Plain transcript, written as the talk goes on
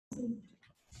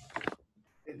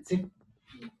Sí.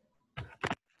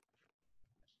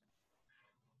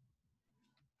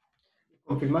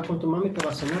 Confirma con tu mami que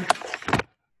va a cenar.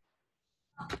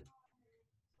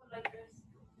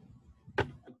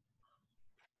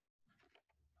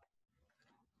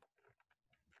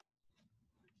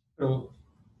 Pero,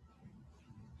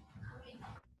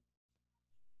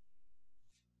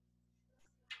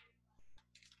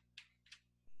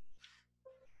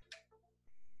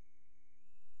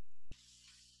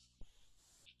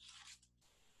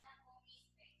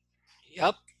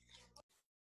 Yep.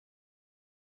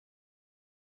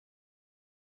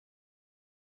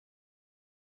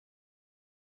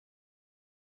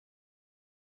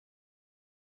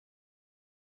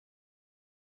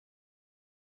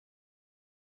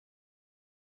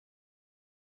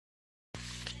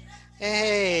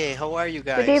 Hey, how are you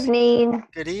Good guys? evening.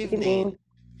 Good Good evening. evening.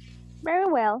 Very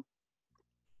well.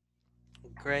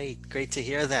 Great, great to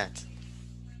hear that.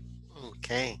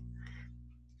 Okay.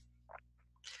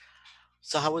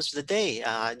 So how was the day?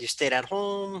 You stayed at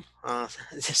home?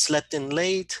 Slept in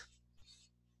late?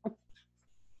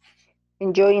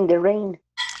 Enjoying the rain.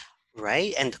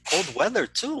 Right? And the cold weather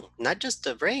too. Not just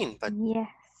the rain, but Yes.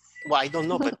 well, I don't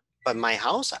know, but my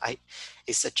house,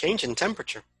 it's a change in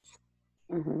temperature.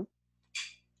 Mm-hmm.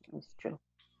 That's true.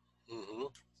 Hmm.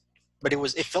 But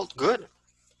it felt good.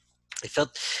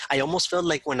 I almost felt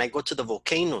like when I go to the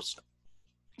volcanoes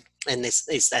and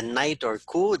it's at night or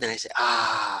cool, then I say,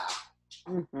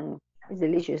 Mm-hmm. It's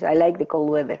delicious. I like the cold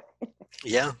weather.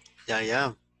 yeah,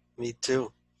 yeah, me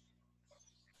too.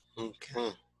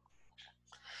 Okay.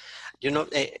 You know,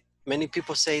 many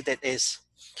people say that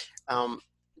um,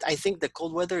 I think the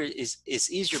cold weather is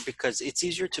easier because it's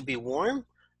easier to be warm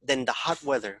than the hot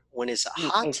weather. When it's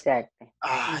hot, Exactly.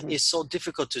 Mm-hmm. it's so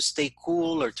difficult to stay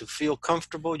cool or to feel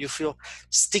comfortable. You feel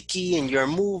sticky and you're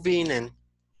moving, and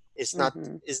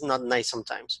Mm-hmm. it's not nice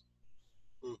sometimes.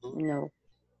 Hmm. No,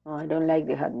 no, I don't like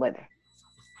the hot weather.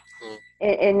 Mm.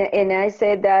 And I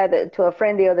said that to a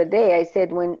friend the other day. I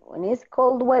said when it's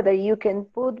cold weather, you can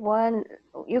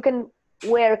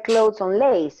wear clothes on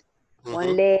lace, Hmm.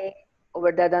 one leg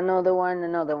over that another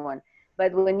one.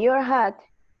 But when you're hot,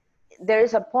 there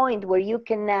is a point where you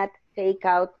cannot take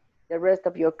out the rest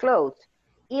of your clothes.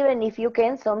 Even if you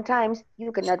can, sometimes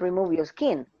you cannot remove your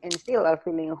skin and still are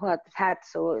feeling hot.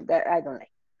 So that I don't like.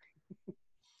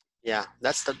 Yeah,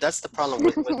 that's the problem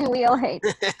with. We all hate.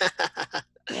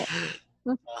 Yeah.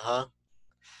 Uh-huh.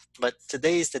 But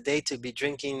today is the day to be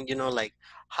drinking, like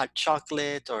hot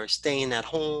chocolate or staying at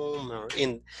home or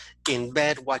in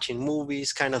bed watching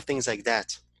movies, kind of things like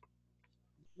that.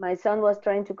 My son was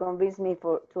trying to convince me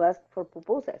to ask for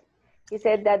pupusas. He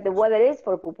said that the weather is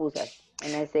for pupusas.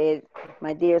 And I said,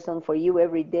 my dear son, for you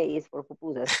every day is for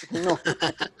pupusas. No.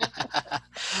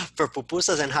 For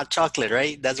pupusas and hot chocolate,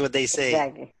 right? That's what they say.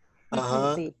 Exactly.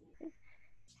 Uh-huh. See,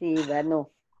 see, but no,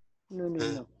 no, no,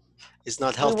 Uh, no. It's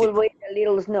not We healthy. will wait a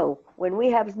little snow. When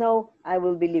we have snow, I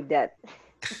will believe that.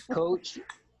 Coach,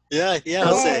 Yeah, yeah,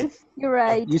 Jose. Yes, you're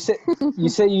right. you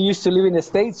said you used to live in the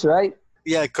States, right?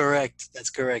 Yeah, correct. That's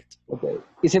correct. Okay.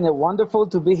 Isn't it wonderful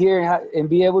to be here and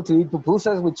be able to eat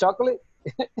pupusas with chocolate?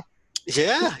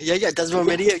 Yeah, yeah, yeah. That's what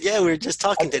Maria. Yeah, we were just I,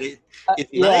 talking that it's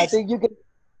yeah, I nice. think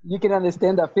you can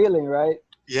understand that feeling, right?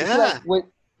 It's like Yeah. when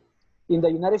in the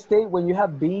United States when you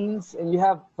have beans and you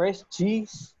have fresh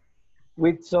cheese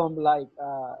with some like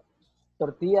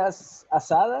tortillas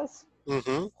asadas,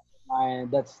 Mm-hmm.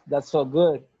 and that's so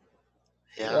good.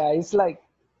 Yeah. Yeah, it's like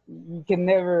you can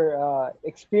never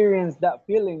experience that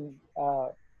feeling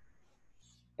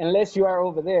unless you are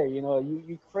over there. You know,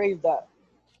 you crave that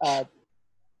uh,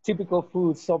 typical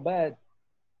food so bad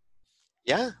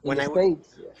Yeah. in When the I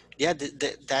States. yeah,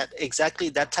 that exactly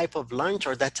that type of lunch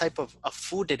or that type of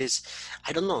food that is,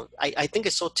 I don't know, I think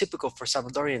it's so typical for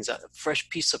Salvadorians, a fresh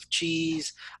piece of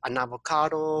cheese, an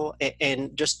avocado,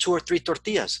 and just two or three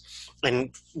tortillas,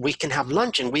 and we can have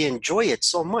lunch and we enjoy it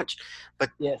so much.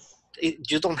 But Yes.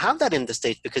 you don't have that in the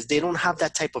States because they don't have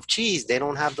that type of cheese, they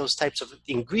don't have those types of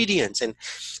ingredients, and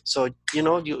so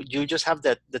you just have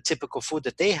the typical food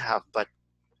that they have. But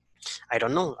I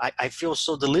don't know. I feel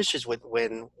so delicious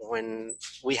when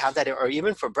we have that, or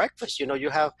even for breakfast. You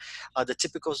have the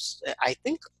typical. I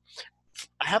think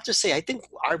I have to say, I think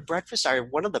our breakfasts are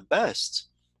one of the best,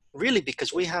 really,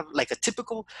 because we have like a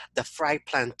typical the fried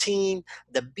plantain,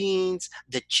 the beans,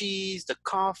 the cheese, the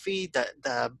coffee,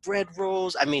 the bread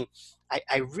rolls. I mean,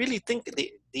 I really think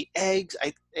the eggs.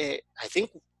 I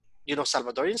think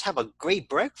Salvadorians have a great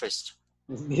breakfast.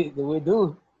 We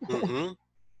do. Mm-hmm.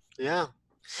 Yeah.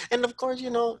 And of course,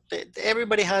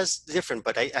 everybody has different,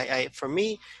 but for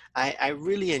me, I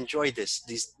really enjoy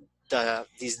these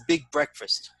big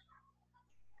breakfast.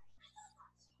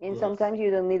 And sometimes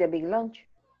you don't need a big lunch.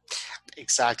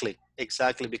 Exactly,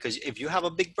 exactly. Because if you have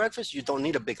a big breakfast, you don't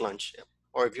need a big lunch,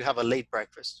 or if you have a late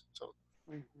breakfast. So,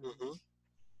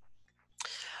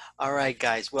 All right,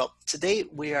 guys. Well, today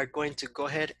we are going to go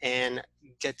ahead and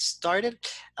get started.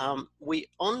 We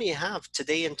only have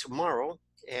today and tomorrow.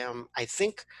 I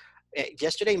think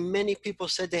yesterday many people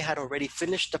said they had already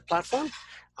finished the platform.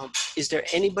 Is there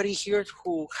anybody here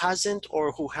who hasn't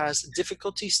or who has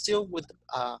difficulty still with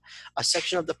a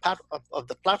section of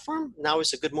the platform? Now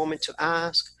is a good moment to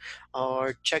ask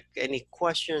or check any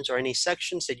questions or any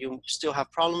sections that you still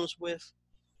have problems with.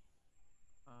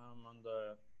 On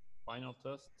the final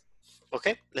test.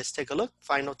 Okay, let's take a look.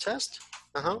 Final test.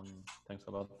 Thanks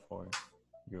a lot for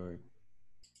your,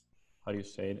 how do you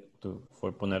say it,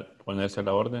 for ponerse a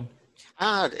la orden.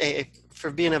 For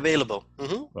being available.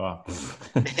 Wow.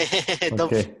 Don't-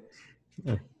 Okay.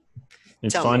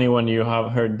 It's Tell funny me. when you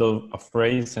have heard a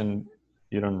phrase and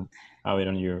you don't have it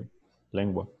on your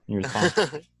lengua, in your tongue.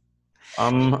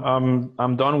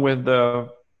 I'm done with the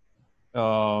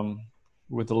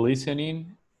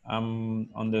listening. I'm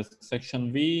on the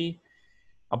section B.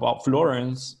 About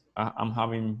Florence, I'm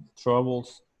having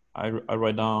troubles. I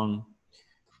write down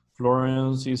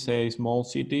Florence is a small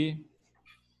city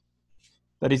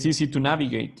that is easy to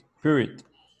navigate, period.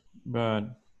 But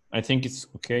I think it's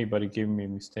okay, but it gave me a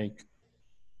mistake.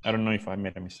 I don't know if I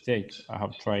made a mistake. I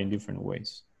have tried in different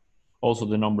ways. Also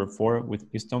the number 4 with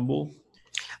Istanbul.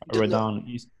 I write down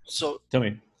East. So Tell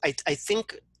me. I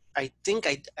think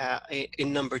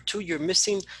in number 2 you're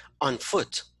missing on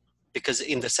foot, because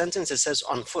in the sentence it says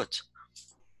on foot.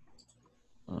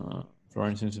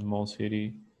 Florence is a small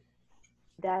city.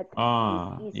 That is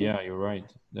easy. Yeah, you're right.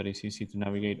 That is easy to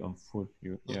navigate on foot.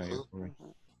 You're correct.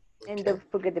 And Okay. don't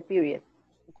forget the period.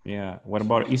 Yeah. What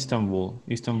about Istanbul?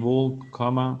 Istanbul,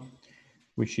 comma,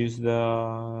 which is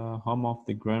the home of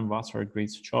the Grand Bazaar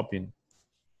Great Shopping.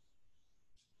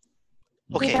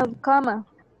 Okay. Without comma.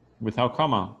 Without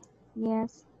comma.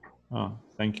 Yes. Oh,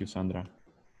 thank you, Sandra.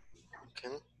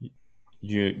 Okay.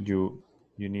 You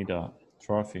need a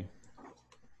trophy.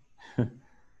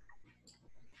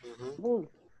 Bull.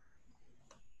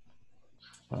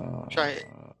 Try it.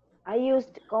 I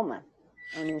used comma.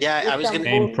 Yeah, I was gonna-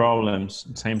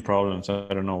 Same problems. I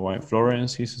don't know why.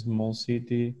 Florence is a small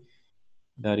city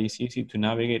that is easy to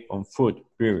navigate on foot,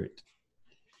 period.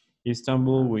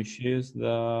 Istanbul, which is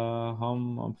the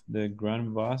home of the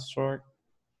Grand Bazaar,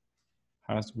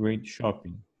 has great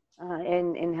shopping.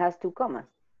 And has 2 commas.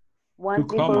 One Two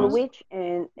before commas. which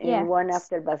and Yes. one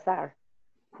after bazaar.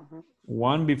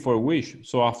 One before which,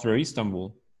 so after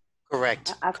Istanbul.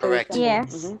 Correct. After Correct.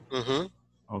 Istanbul. Yes.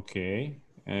 Okay,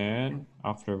 and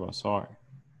after Bazaar.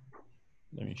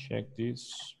 Let me check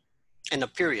this. And a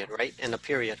period, right? And a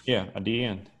period. Yeah, at the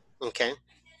end. Okay.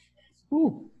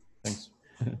 Ooh, thanks.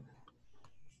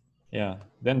 Yeah,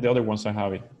 then the other ones I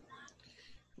have it.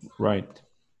 Right.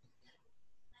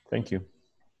 Thank you.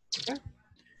 Okay.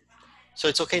 So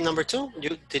it's okay. Number 2.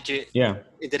 Yeah.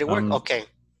 Did it work? Okay.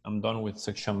 I'm done with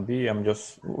section B. I'm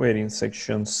just waiting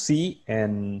section C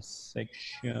and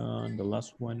the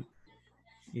last one,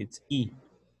 it's E.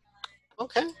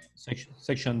 Okay.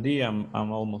 Section D, I'm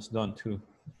almost done too.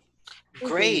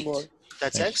 Great.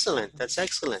 That's Thanks. excellent. That's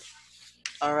excellent.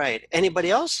 All right.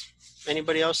 Anybody else?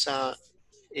 Anybody else have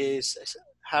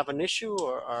an issue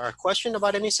or a question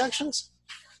about any sections?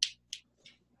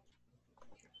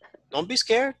 Don't be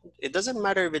scared. It doesn't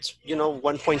matter if it's,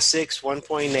 1.6,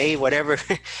 1.8, whatever.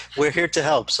 We're here to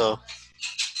help. So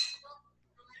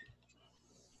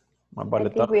My I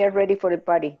think we are ready for the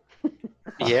party.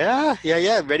 yeah.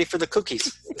 Ready for the cookies.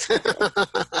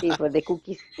 See, for the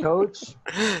cookies. Coach,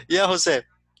 Yeah, Jose.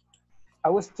 I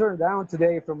was turned down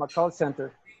today from a call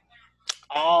center.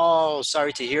 Oh,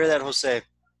 sorry to hear that, Jose.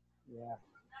 Yeah.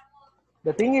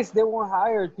 The thing is, they won't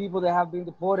hire people that have been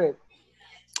deported.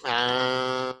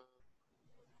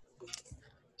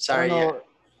 Sorry.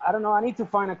 I don't know. I need to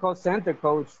find a call center,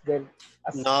 coach, that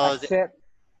accept.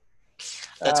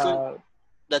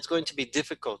 That's going to be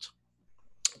difficult,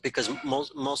 because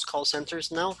most call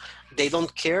centers now, they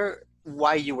don't care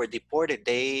why you were deported.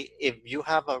 If you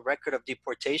have a record of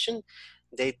deportation,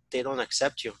 they don't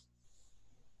accept you.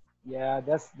 Yeah,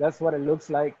 that's what it looks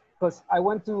like. Because I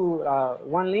went to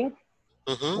one link,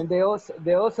 and they also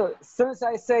as soon as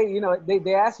I say,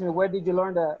 they asked me, where did you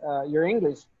learn your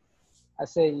English? I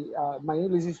say my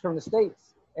English is from the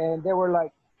States, and they were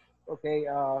like, okay.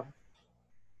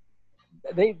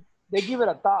 They give it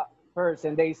a thought first,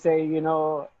 and they say,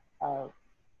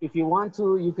 if you want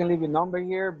to, you can leave your number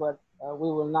here, but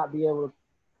we will not be able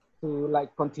to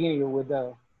continue with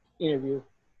the interview.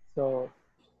 So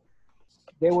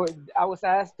I was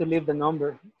asked to leave the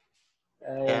number,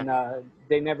 and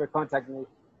they never contacted me.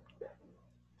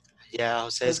 Yeah,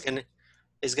 Jose,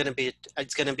 it's gonna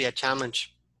be a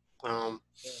challenge.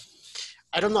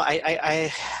 I don't know.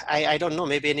 I don't know.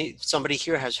 Maybe somebody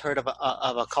here has heard of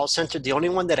a call center. The only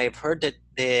one that I've heard that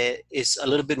is a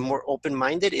little bit more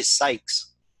open-minded is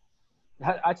Sykes.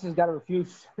 I just got a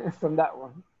refuse from that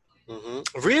one.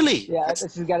 Really? Yeah, I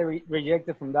just got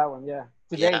rejected from that one. Yeah,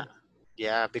 today.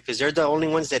 Yeah, because they're the only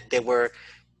ones that they were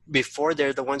before.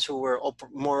 They're the ones who were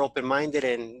more open-minded,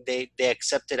 and they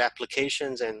accepted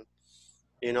applications, and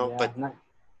you know. Yeah, but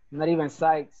not even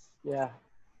Sykes. Yeah.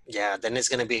 Yeah, then it's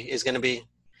gonna be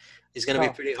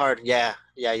pretty hard. Yeah,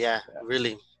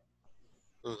 really.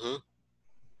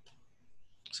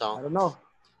 So I don't know.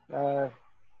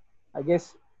 I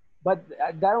guess, but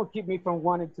that don't keep me from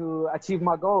wanting to achieve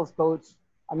my goals, Coach.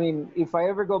 I mean, if I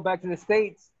ever go back to the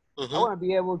States, I want to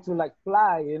be able to like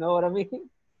fly. You know what I mean?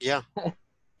 Yeah.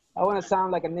 I want to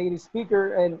sound like a native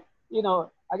speaker, and you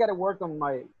know, I got to work on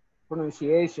my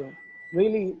pronunciation.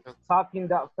 Really, talking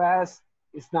that fast,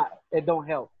 it don't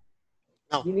help.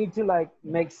 No. You need to like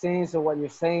make sense of what you're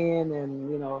saying, and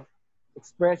you know,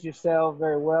 express yourself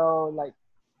very well. Like,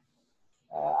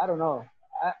 I don't know.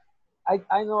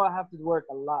 I know I have to work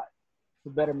a lot to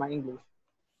better my English.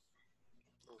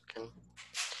 Okay.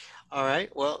 All right.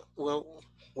 Well,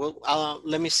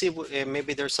 let me see.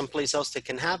 Maybe there's some place else they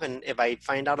can have, and if I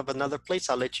find out of another place,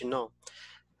 I'll let you know.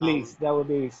 Please, that would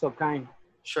be so kind.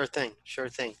 Sure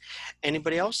thing.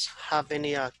 Anybody else have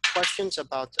any questions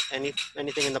about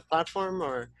anything in the platform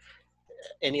or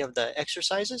any of the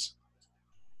exercises?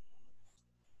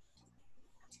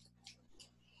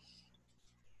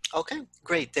 Okay,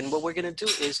 great. Then what we're going to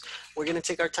do is we're going to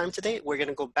take our time today. We're going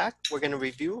to go back. We're going to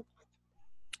review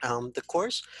the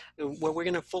course. What we're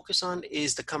going to focus on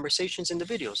is the conversations in the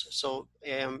videos. So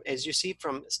as you see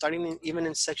from starting even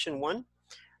in section 1,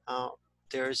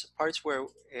 there's parts where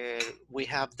we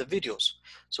have the videos.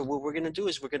 So what we're going to do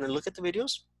is we're going to look at the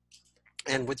videos,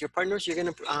 and with your partners, you're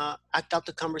going to act out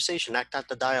the conversation, act out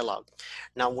the dialogue.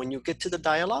 Now, when you get to the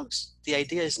dialogues, the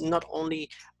idea is not only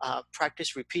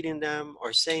practice repeating them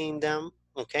or saying them,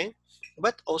 okay,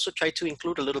 but also try to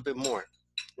include a little bit more.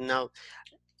 Now,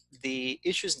 the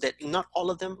issue is that not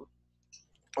all of them,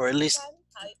 or at least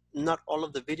not all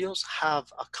of the videos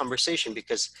have a conversation,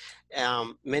 because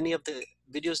many of the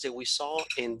videos that we saw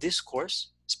in this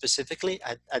course, specifically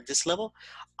at this level,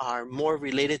 are more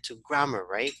related to grammar,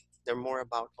 right? They're more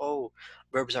about,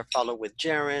 verbs are followed with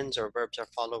gerunds, or verbs are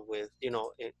followed with,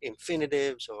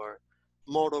 infinitives or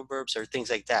modal verbs or things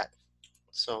like that.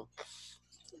 So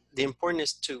the important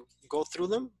is to go through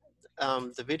them,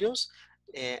 the videos.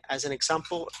 As an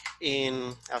example,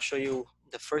 I'll show you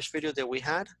the first video that we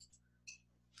had.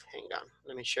 Hang on,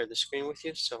 let me share the screen with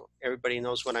you so everybody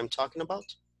knows what I'm talking about.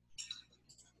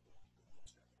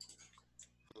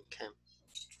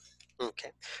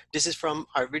 Okay. This is from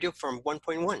our video from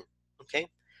 1.1, okay?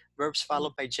 Verbs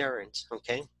followed by gerunds,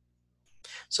 okay?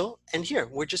 So, and here,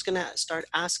 we're just gonna start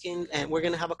asking, and we're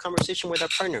gonna have a conversation with our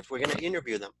partners. We're gonna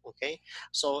interview them, okay?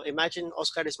 So imagine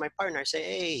Oscar is my partner. I say,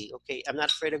 hey, okay, I'm not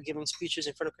afraid of giving speeches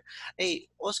in front of, hey,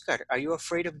 Oscar, are you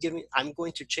afraid of giving, I'm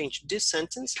going to change this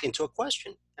sentence into a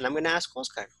question. And I'm gonna ask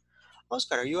Oscar,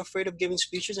 are you afraid of giving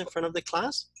speeches in front of the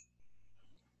class?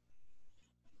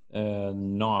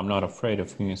 No, I'm not afraid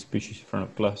of giving speeches in front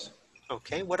of class.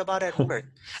 Okay, what about at work?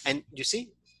 And you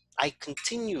see, I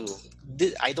continue.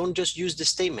 I don't just use the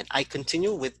statement. I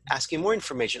continue with asking more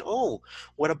information. Oh,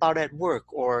 what about at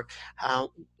work? Or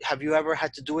have you ever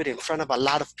had to do it in front of a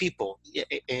lot of people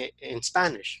in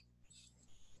Spanish?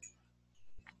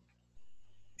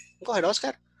 Go ahead,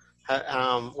 Oscar.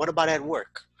 What about at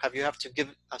work? Have you have to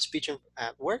give a speech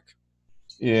at work?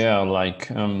 Yeah,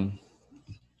 like,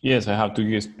 yes, I have to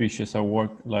give speeches at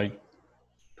work like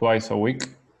twice a week.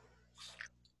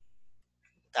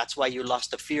 That's why you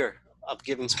lost the fear of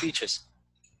giving speeches.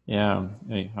 Yeah,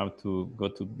 I have to go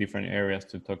to different areas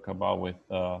to talk about with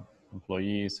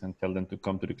employees and tell them to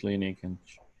come to the clinic and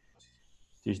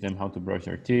teach them how to brush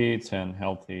their teeth and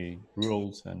healthy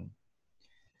rules and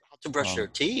how to brush their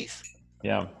teeth.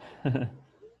 Yeah,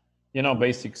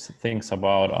 basic things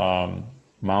about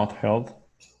mouth health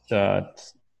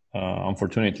that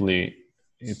unfortunately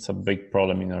it's a big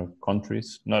problem in our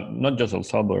countries. Not just El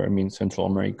Salvador. I mean Central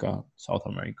America, South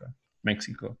America,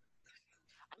 Mexico.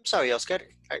 I'm sorry, Oscar.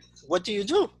 What do you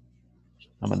do?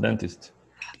 I'm a dentist.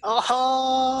 Oh.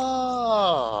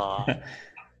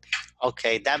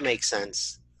 Okay, that makes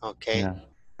sense. Okay. Yeah.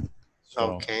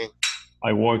 So okay.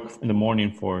 I work in the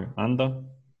morning for ANDA,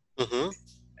 mm-hmm.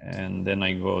 and then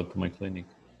I go to my clinic.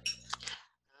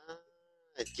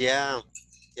 Yeah.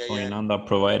 So INANDA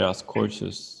provide us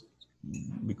courses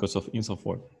because of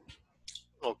INSAFORP.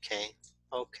 Okay.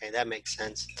 Okay, that makes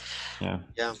sense. Yeah.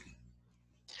 Yeah.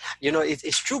 You know,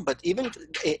 it's true, but even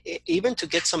to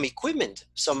get some equipment,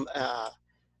 some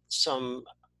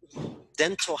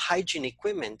dental hygiene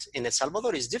equipment in El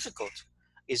Salvador is difficult.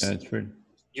 That's true.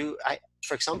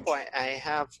 For example, I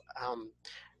have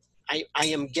I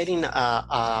am getting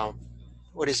a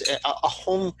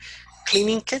home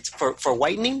cleaning kit for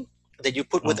whitening that you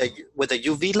put with a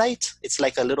UV light. It's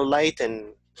like a little light,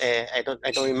 and I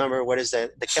don't remember what is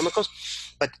the chemicals,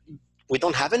 but we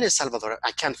don't have it in El Salvador.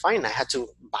 I can't find. I had to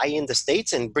buy in the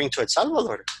States and bring to El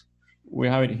Salvador. We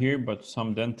have it here, but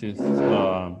some dentists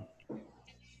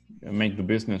make the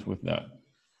business with that.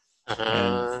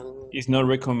 And it's not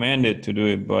recommended to do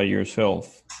it by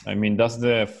yourself. I mean, that's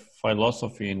the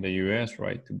philosophy in the US,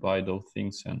 right? To buy those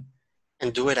things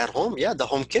and do it at home. Yeah, the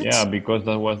home kits. Yeah, because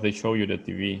that's what they show you the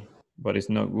TV. But it's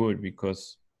not good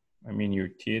because, I mean, your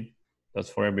teeth, that's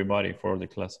for everybody, for the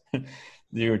class.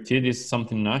 Your teeth is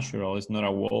something natural. It's not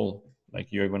a wall like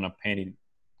you're going to paint it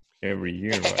every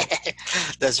year, right?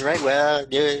 That's right. Well,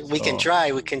 we can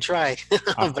try. We can try.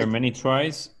 After many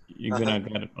tries, you're gonna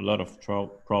get a lot of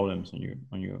problems on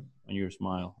your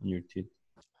smile, on your teeth.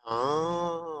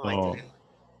 Oh, so,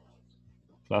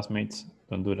 classmates,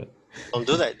 don't do that. Don't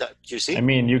do that. You see? I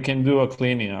mean, you can do a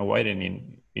cleaning, a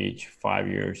whitening each 5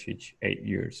 years, each 8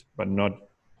 years, but not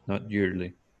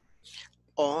yearly.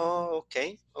 Oh,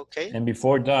 okay, okay. And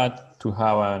before that, to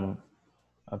have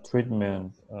a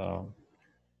treatment,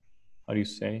 how do you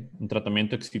say? Un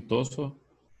tratamiento exitoso.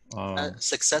 A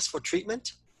successful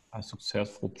treatment? A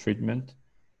successful treatment.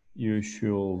 You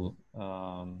should,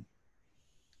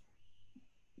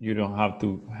 you don't have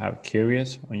to have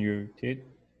caries on your teeth.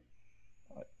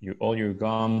 All your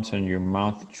gums and your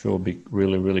mouth should be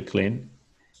really, really clean.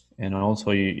 And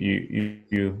also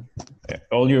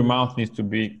all your mouth needs to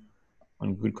be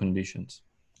on good conditions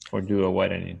for do a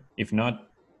whitening. If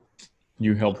not,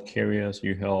 you help caries,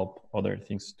 you help other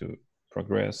things to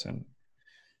progress, and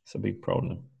it's a big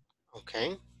problem.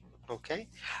 Okay. Okay.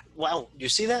 Wow. You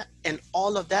see that? And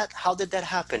all of that, how did that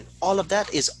happen? All of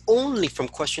that is only from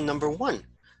question number 1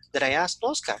 that I asked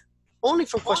Oscar. Only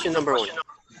from question number 1.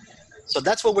 So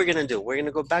that's what we're going to do. We're going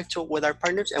to go back to with our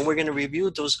partners, and we're going to review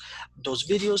those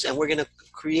videos, and we're going to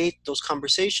create those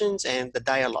conversations and the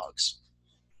dialogues.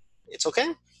 It's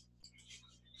okay?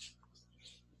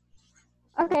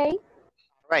 Okay.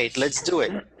 All right, let's do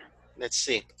it. Let's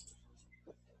see.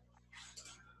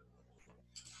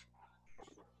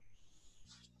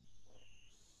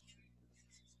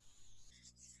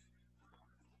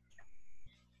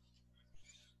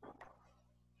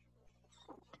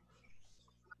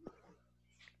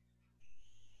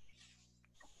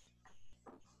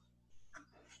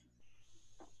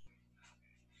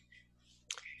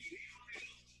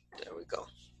 There we go.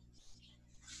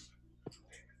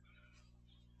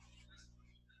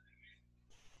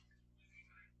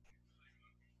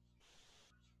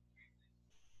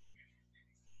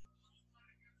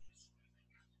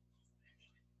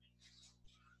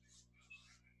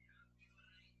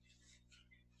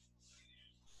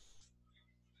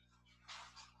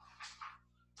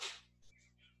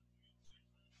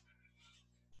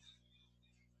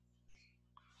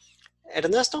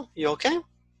 Ernesto, you okay?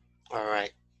 All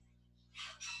right.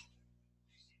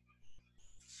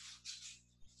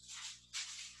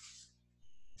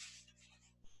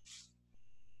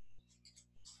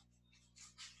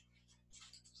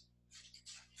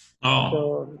 Oh.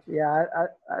 So yeah,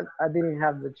 I didn't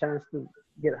have the chance to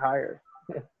get hired.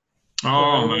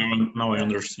 Oh, now I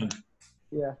understand.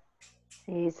 Yeah.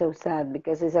 He's so sad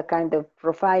because it's a kind of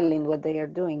profiling what they are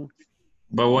doing.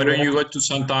 But why don't you go to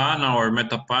Santa Ana or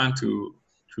Metapan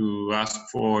to ask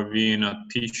for being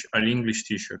an English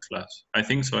teacher class? I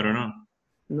think so. I don't know.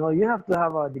 No, you have to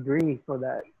have a degree for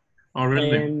that. Oh,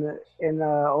 really? And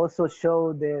also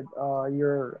show that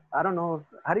you're, I don't know,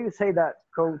 how do you say that,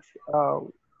 coach?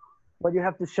 What you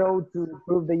have to show to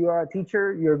prove that you are a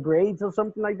teacher, your grades or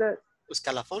something like that?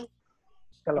 Escalafon?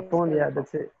 Escalafon, yeah,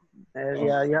 that's it.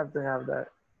 Yeah, you have to have that.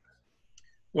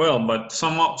 Well, but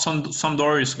some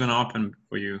door is gonna open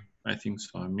for you. I think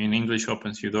so. I mean, English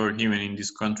opens your door even in this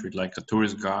country, like a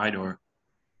tourist guide or.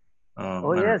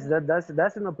 Oh yes,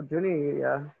 that's an opportunity.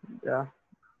 Yeah.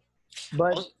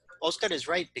 But Oscar is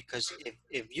right, because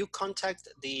if you contact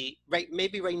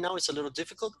maybe right now it's a little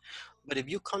difficult, but if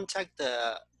you contact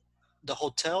the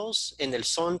hotels in El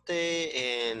Sonte,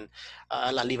 in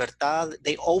La Libertad,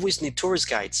 they always need tourist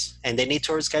guides, and they need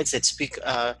tourist guides that speak,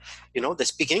 that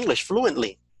speak English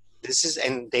fluently. This is,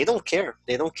 and they don't care.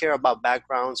 They don't care about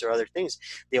backgrounds or other things.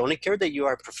 They only care that you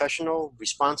are professional,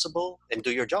 responsible, and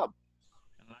do your job.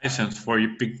 License for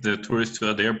you pick the tourist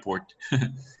to the airport,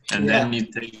 and Yeah. then you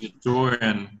take the tour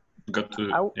and go to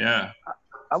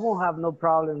I won't have no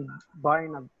problem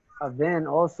buying a van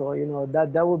also, you know,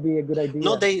 that would be a good idea.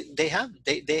 No, they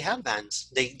have vans.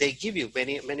 They give you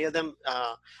many of them.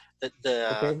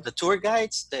 The tour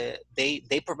guides,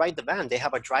 they provide the van. They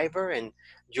have a driver, and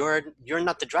you're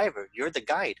not the driver. You're the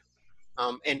guide.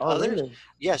 And others, really?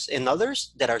 yes, and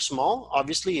others that are small.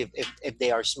 Obviously, if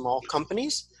they are small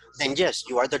companies, then yes,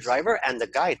 you are the driver and the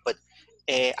guide. But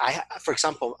for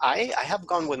example, I have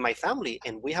gone with my family,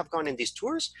 and we have gone in these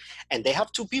tours, and they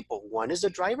have two people. One is the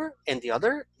driver, and the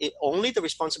other, only the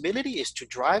responsibility is to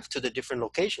drive to the different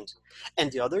locations.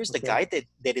 And the other is the guide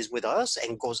that is with us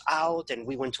and goes out, and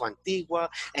we went to Antigua,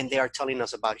 and they are telling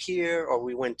us about here, or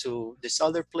we went to this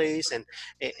other place, and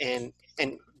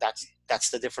that's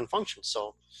the different function.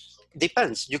 So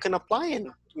depends. You can apply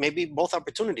in maybe both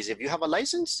opportunities. If you have a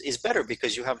license, it's better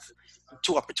because you have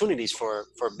two opportunities for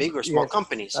big or small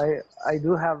companies. I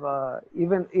do have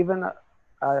even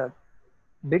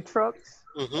big trucks.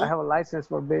 Mm-hmm. I have a license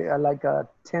for big, like a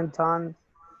 10-ton.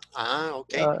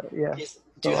 Okay. Yeah.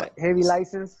 Heavy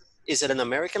license. Is it an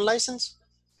American license?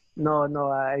 No,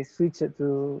 I switched it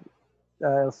to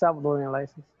Salvadorian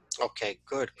license. Okay,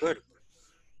 good.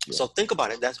 Yeah. So think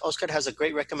about it. Oscar has a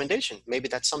great recommendation. Maybe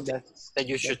that's something that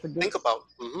you should think about.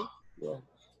 Mm-hmm. Yeah.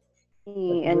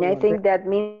 And I think that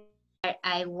means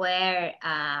I wear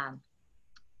a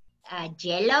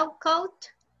yellow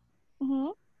coat.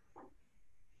 Mm-hmm.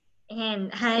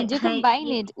 And you combine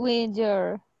it with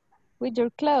your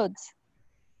clothes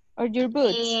or your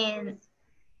boots.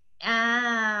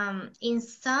 In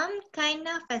some kind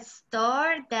of a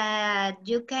store that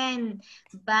you can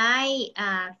buy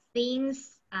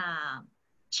things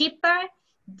cheaper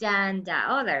than the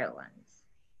other ones.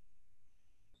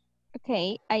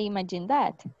 Okay, I imagine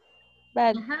that.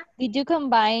 But did you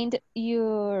combine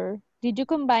your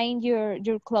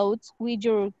clothes with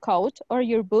your coat or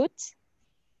your boots?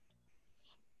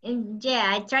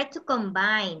 Yeah, I tried to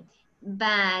combine,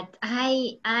 but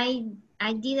I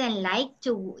didn't like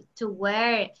to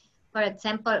wear, for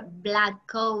example, black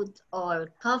coat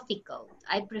or coffee coat.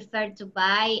 I prefer to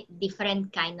buy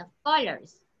different kind of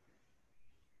colors.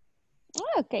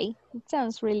 Okay, it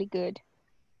sounds really good.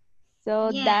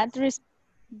 So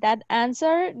that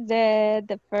answer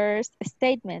the first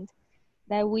statement,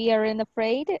 that we aren't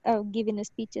afraid of giving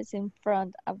speeches in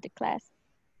front of the class.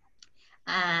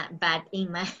 But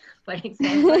in my, for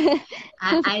example,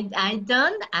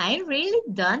 I really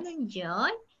don't enjoy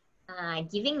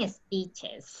giving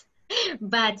speeches.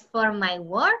 But for my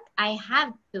work, I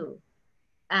have to.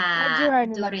 But you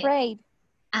aren't afraid.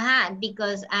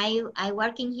 Because I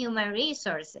work in human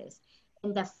resources.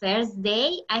 And the first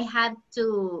day, I had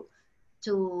to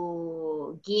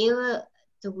give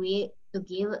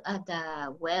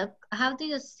the well. How do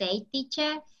you say,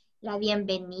 teacher? La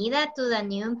bienvenida to the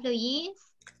new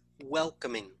employees.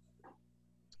 Welcoming.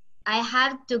 I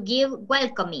have to give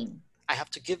welcoming. I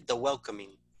have to give the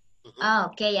welcoming.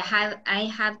 Mm-hmm. Okay, I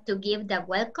have to give the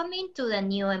welcoming to the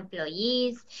new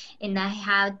employees, and I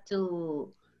have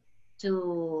to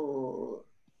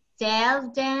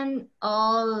tell them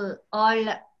all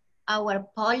our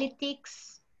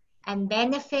politics and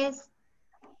benefits.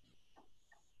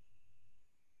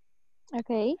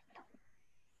 Okay.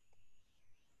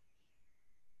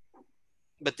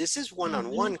 But this is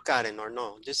one-on-one, Karen, or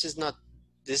no? This is not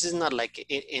like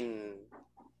in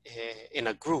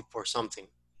a group or something.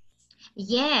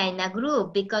 Yeah, in a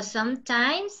group, because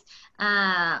sometimes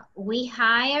we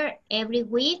hire every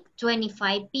week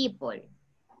 25 people.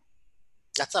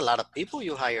 That's a lot of people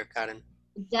you hire, Karen.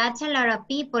 That's a lot of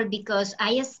people because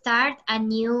I start a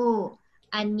new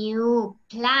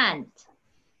plant.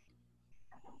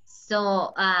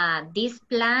 So this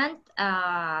plant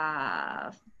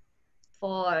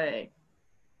for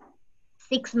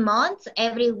 6 months,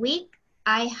 every week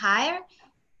I hire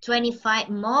 25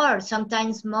 more,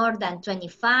 sometimes more than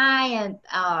 25.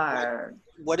 Or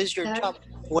what is your job?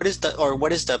 What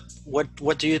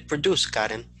do you produce,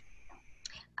 Karen?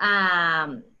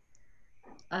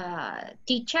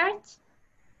 T-shirts.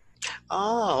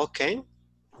 Oh, okay.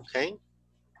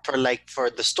 For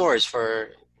the stores,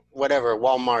 for whatever,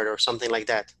 Walmart or something like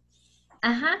that.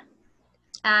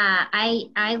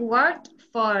 I worked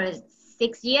for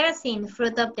 6 years in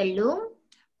Fruit of the Loom.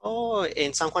 Oh,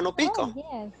 in San Juan Opico. Oh,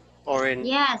 yes. Or in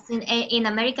in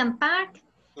American Park.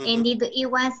 Mm-hmm. And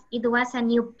it was a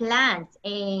new plant,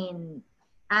 and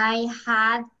I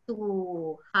had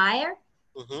to hire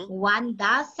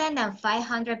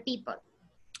 1,500 people.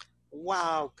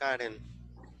 Wow, Karen.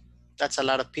 That's a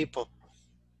lot of people.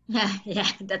 Yeah,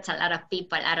 that's a lot of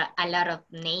people, a lot of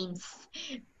names.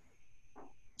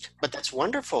 But that's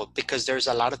wonderful because there's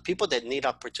a lot of people that need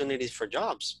opportunities for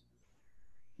jobs.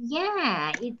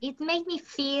 Yeah, it makes me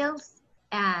feel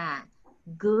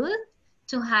good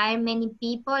to hire many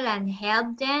people and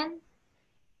help them.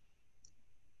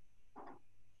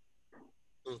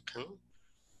 Okay.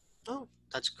 Oh,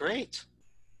 that's great.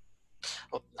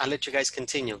 Well, I'll let you guys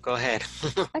continue. Go ahead.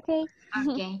 Okay.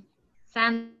 Okay.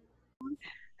 Sam.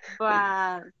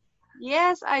 But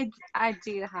yes, I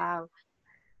did have.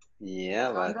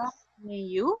 Yeah, but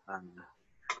You?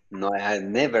 no, I have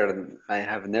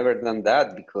never done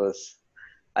that because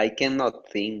I cannot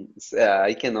sing.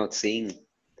 I cannot sing.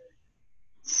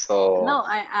 So No,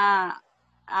 a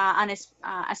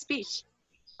speech.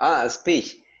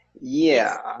 speech.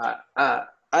 Yes. Yeah,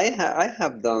 I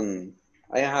have done.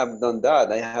 I have done that.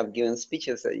 I have given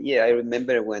speeches. Yeah, I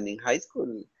remember when in high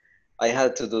school I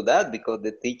had to do that because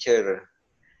the teacher,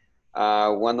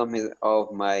 one of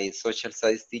my social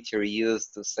science teacher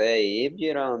used to say, if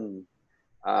you don't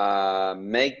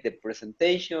make the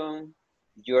presentation,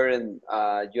 you're going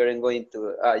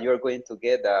to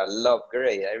get a low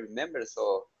grade. I remember.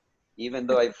 So even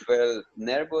though I felt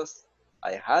nervous,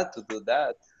 I had to do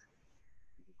that.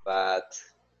 But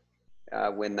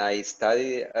when I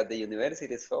studied at the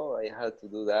university, so I had to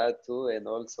do that too, and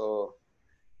also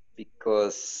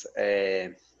because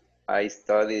I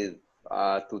studied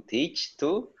to teach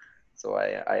too, so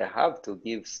I have to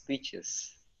give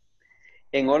speeches.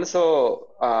 And also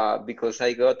because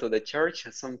I go to the church,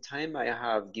 sometime I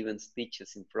have given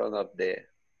speeches in front of the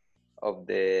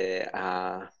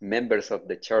members of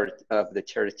the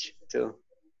church too.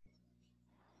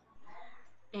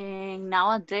 And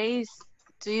nowadays,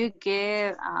 do you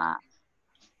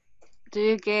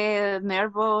get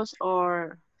nervous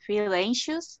or feel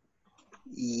anxious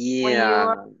when you Yeah,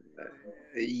 are?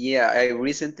 I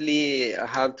recently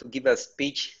have to give a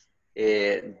speech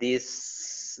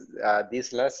this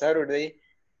last Saturday.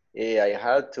 I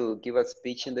had to give a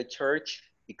speech in the church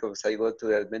because I go to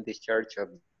the Adventist Church of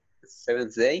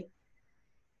Seventh Day,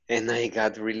 and I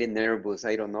got really nervous.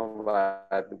 I don't know,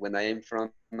 but when I am in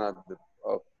front of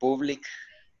public,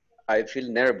 I feel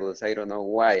nervous. I don't know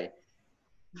why.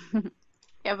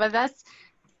 Yeah, but that's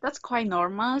quite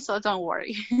normal, so don't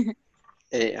worry.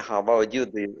 How about you?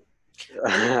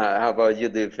 How about you?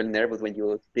 Do you feel nervous when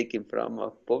you speak in front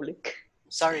of public?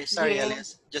 Sorry, Yeah.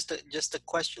 Elias. Just a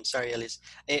question. Sorry, Elias.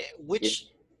 Yeah.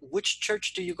 Which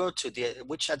church do you go to?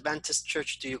 Which Adventist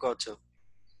church do you go to?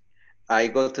 I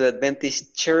go to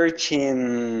Adventist church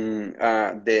in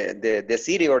the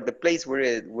city or the place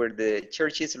where the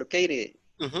church is located.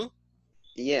 Mm-hmm.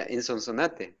 Yeah, in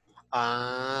Sonsonate.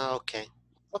 Ah, okay.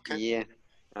 Okay. Yeah.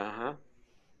 Uh-huh.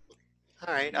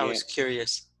 All right. I Yeah. was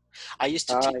curious. I used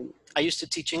to teach. I used to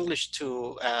teach English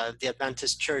to the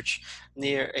Adventist church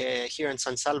near here in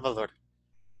San Salvador.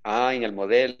 In El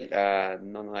Model.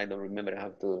 No, I don't remember. I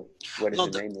have to. What is No,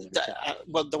 the name of the church?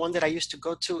 well, the one that I used to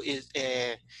go to is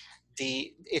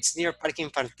it's near Parque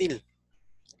Infantil.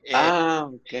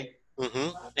 Okay.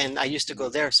 And I used to go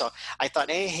there, so I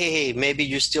thought, hey, maybe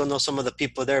you still know some of the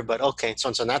people there, but okay,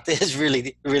 Sonsonate is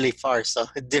really, really far, so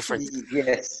different.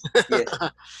 Yes, yes.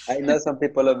 I know some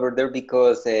people over there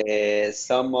because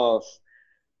some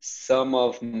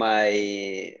of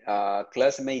my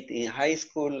classmates in high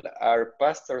school are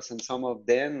pastors, and some of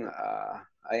them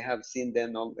I have seen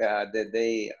them that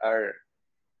they are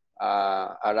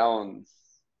around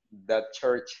that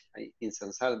church in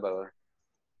San Salvador.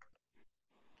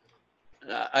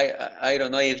 I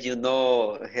don't know if you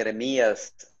know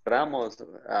Jeremias Ramos,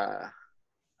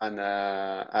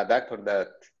 a doctor that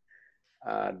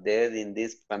dead in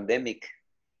this pandemic.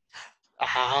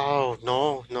 Oh,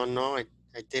 no, I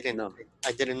didn't. No.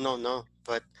 I didn't know, no.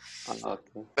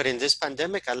 Okay. But in this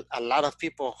pandemic, a lot of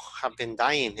people have been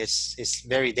dying. It's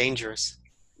very dangerous.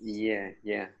 Yeah.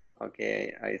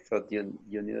 Okay. I thought you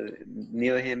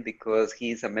knew him because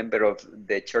he's a member of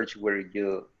the church where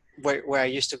you. Where I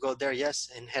used to go there, yes,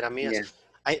 in Jeremias.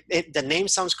 Yeah. The name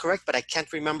sounds correct, but I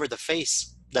can't remember the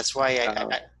face. That's why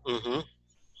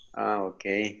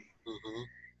Okay.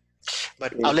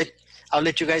 But Eh, I'll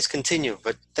let you guys continue.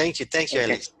 But thank you, Okay.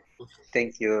 Elise.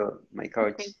 Thank you, my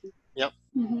coach. Yep.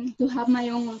 To have my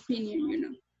own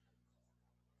opinion,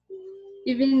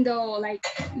 even though like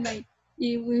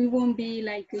it won't be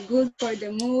like good for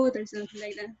the mood or something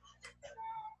like that.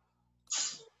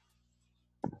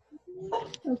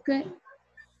 Okay.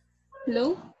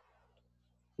 Hello?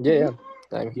 Yeah,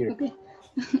 I'm here. Okay.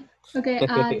 Okay,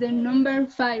 the number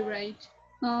 5, right?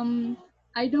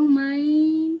 I don't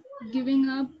mind giving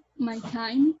up my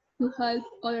time to help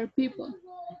other people.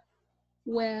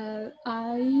 Well,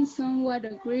 I somewhat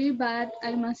agree, but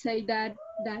I must say that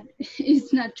that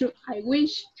is not true. I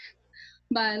wish,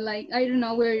 but like I don't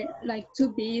know, we're like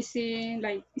too busy,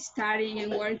 like studying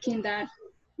and working that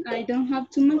I don't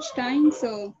have too much time.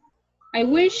 So I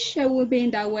wish I would be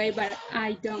in that way, but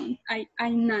I don't.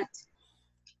 I'm not.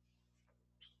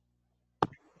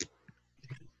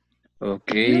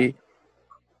 Okay.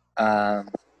 Um,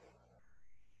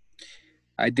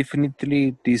 I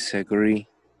definitely disagree,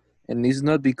 and it's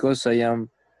not because I am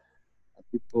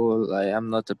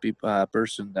not a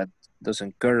person that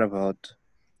doesn't care about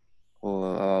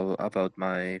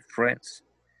my friends,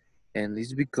 and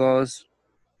it's because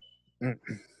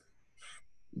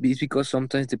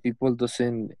sometimes the people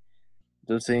doesn't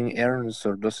earn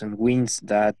or doesn't wins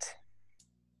that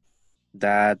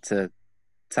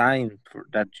time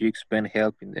that you spend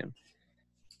helping them.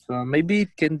 So maybe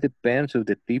it can depend of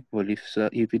the people. If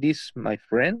it is my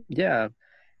friend, yeah,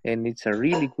 and it's a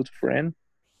really good friend,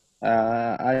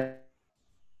 I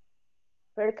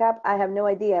Per cap, I have no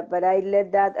idea, but I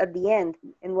let that at the end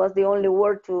and was the only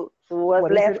word to was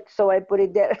What is left, it? so I put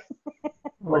it there.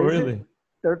 Oh, really?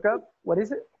 Third cup? What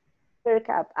is it? Per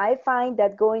cap, I find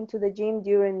that going to the gym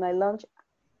during my lunch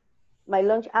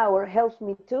hour helps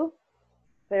me to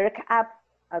per cap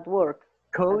at work. I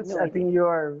have Coach, no I idea. think you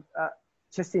are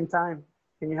just in time.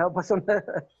 Can you help us on that?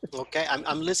 Okay,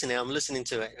 I'm listening. I'm listening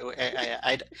to it.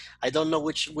 I don't know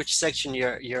which section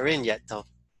you're in yet, though.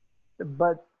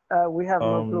 But we have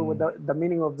no clue what the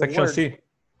meaning of the Section word. C.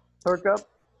 Third cup?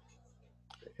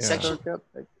 Yeah. Section. Third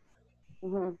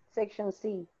cup? Section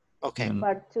C, Okay. And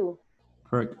part 2.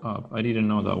 perk up. I didn't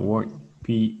know that word.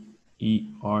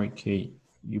 PERKUP.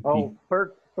 Oh,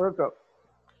 third cup.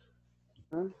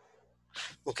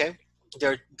 Okay.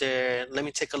 Let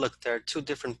me take a look. There are two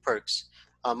different perks.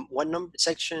 What number?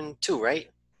 Section 2,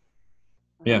 right?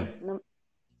 Yeah.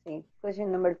 See,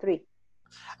 question number 3.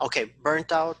 Okay.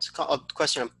 Burnt out.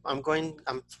 Question.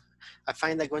 I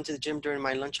find that going to the gym during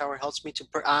my lunch hour helps me to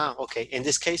okay. In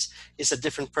this case, it's a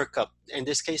different perk up. In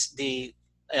this case, the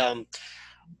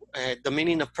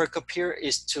meaning of perk up here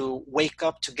is to wake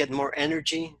up, to get more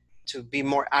energy, to be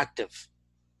more active.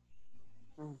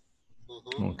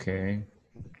 Okay.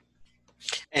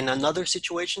 In another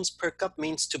situations, perk up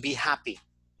means to be happy.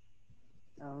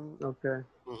 Okay.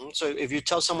 So if you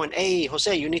tell someone, hey,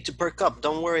 Jose, you need to perk up.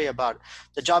 Don't worry about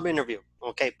the job interview.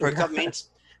 Okay, perk up means,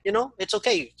 it's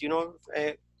okay.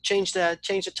 Change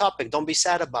the topic. Don't be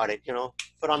sad about it.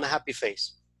 Put on a happy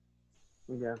face.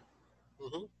 Yeah.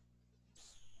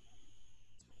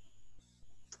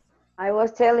 I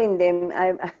was telling them,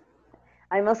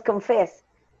 I must confess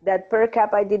that per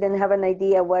cap I didn't have an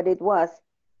idea what it was,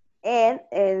 and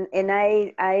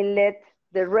I let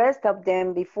the rest of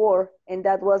them before, and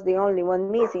that was the only one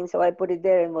missing, so I put it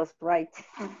there and was right.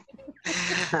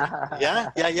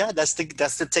 Yeah. That's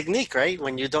the technique, right?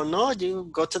 When you don't know, you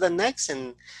go to the next,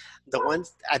 and the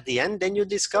ones at the end, then you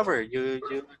discover. You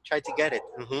try to get it.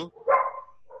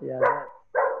 Yeah,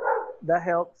 that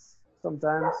helps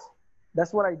sometimes.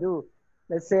 That's what I do.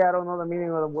 Let's say I don't know the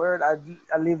meaning of the word, I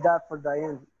leave that for the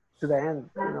end, to the end,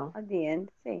 At the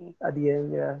end, see. At the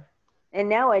end, yeah. And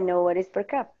now I know what is per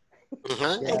cap.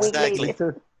 Yeah, exactly. me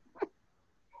too.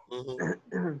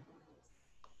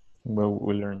 Well,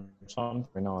 we learned something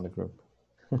right now in the group.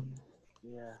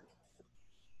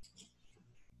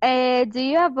 Yeah. Do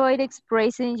you avoid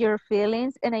expressing your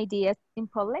feelings and ideas in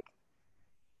public?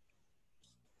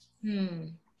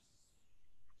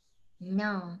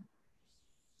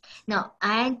 No,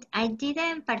 I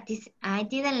didn't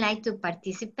like to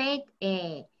participate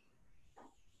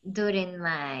during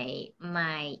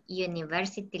my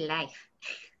university life,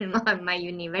 my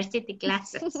university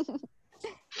classes.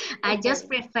 I just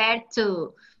prefer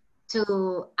to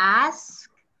ask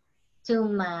to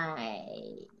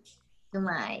my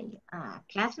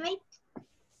classmates.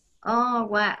 Oh,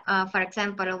 what? For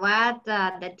example, what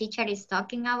the teacher is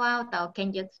talking about? Or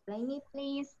can you explain it,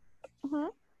 please?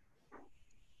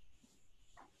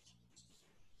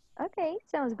 Okay,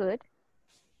 sounds good.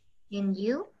 And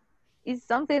you? It's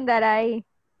something that I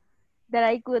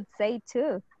could say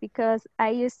too, because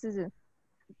I used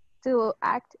to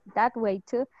act that way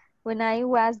too. When I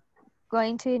was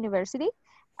going to university,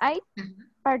 I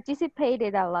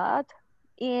participated a lot,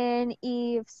 and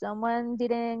if someone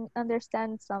didn't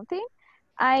understand something,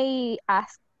 I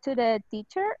asked to the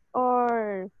teacher,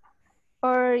 or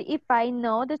if I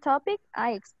know the topic,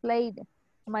 I explained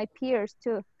my peers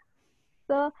too.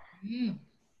 So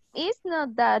it's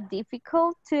not that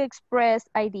difficult to express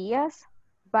ideas,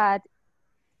 but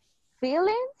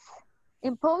feelings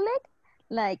in public,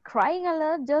 like crying a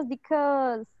lot just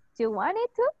because you wanted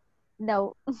to?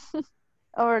 No.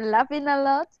 Or laughing a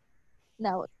lot?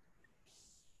 No.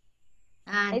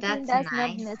 I think That's that's not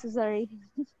nice. necessary.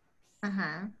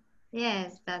 Uh-huh.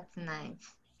 Yes, that's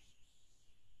nice.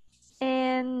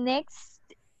 And next,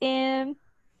 do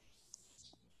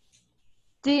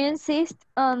you insist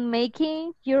on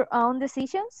making your own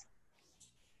decisions?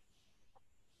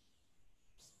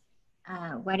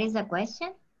 What is the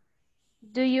question?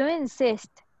 Do you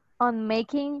insist on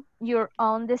making your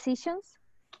own decisions?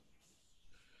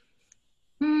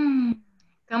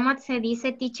 ¿Cómo se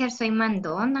dice, teacher? Soy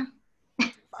mandona.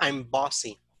 I'm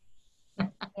bossy.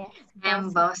 Yes,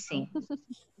 I'm bossy.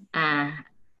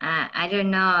 I don't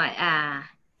know.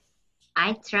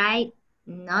 I try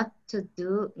not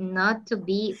to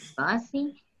be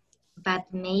bossy,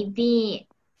 but maybe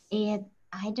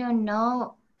I don't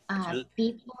know.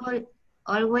 People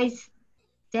always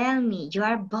tell me you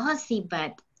are bossy,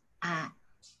 but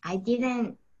I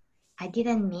didn't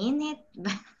mean it.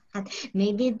 But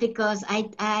maybe because I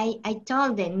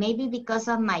told them, maybe because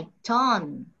of my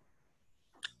tone.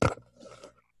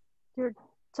 Your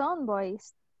tone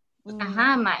voice.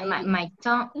 My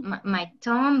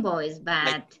tone voice, but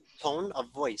Like tone of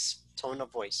voice. Tone of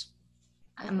voice.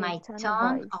 Okay, my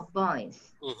tone of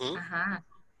voice.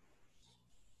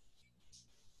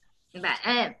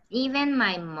 But even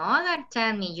my mother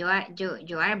tell me you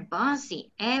are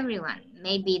bossy. Everyone,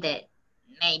 maybe they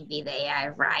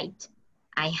are right.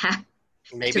 I have.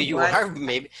 Maybe you are.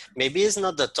 Maybe it's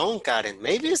not the tone, Karen.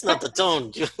 Maybe it's not the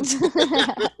tone.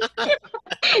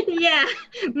 Yeah,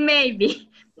 maybe.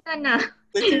 No.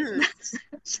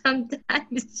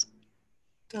 Sometimes.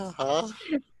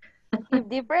 If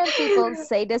different people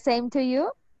say the same to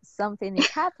you, something is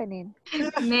happening.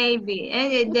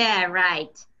 Maybe. They're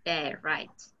right. They're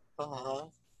right.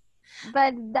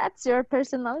 But that's your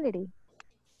personality.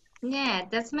 Yeah,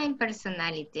 that's my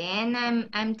personality, and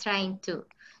I'm trying to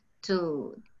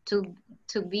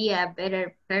be a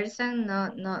better person,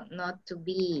 not to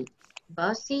be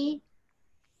bossy.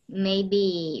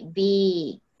 Maybe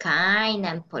be kind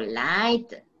and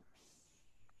polite.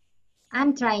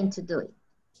 I'm trying to do it.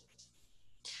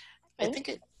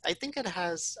 I think it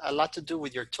has a lot to do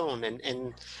with your tone.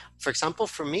 And for example,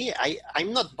 for me,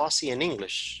 I'm not bossy in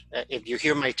English. If you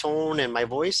hear my tone and my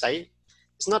voice,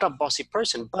 it's not a bossy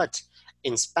person. But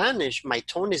in Spanish, my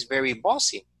tone is very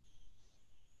bossy.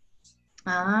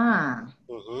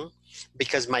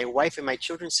 Because my wife and my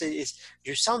children say,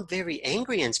 you sound very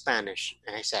angry in Spanish.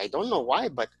 And I say, I don't know why,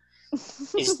 but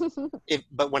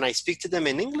but when I speak to them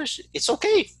in English, it's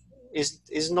okay.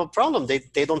 It's no problem.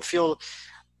 They don't feel,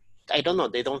 I don't know,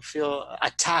 they don't feel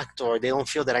attacked, or they don't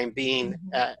feel that I'm being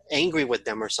angry with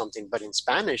them or something. But in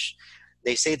Spanish,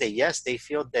 they say that, yes, they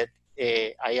feel that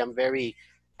I am very,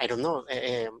 I don't know,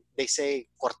 they say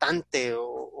cortante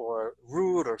or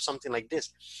rude or something like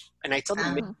this. And I told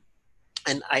them,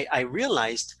 and I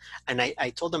realized, and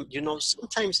I told them,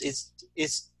 sometimes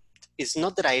it's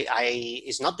not that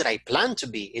it's not that I plan to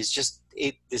be. It's just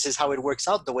this is how it works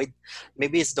out. The way,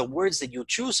 maybe it's the words that you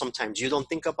choose. Sometimes you don't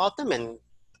think about them, and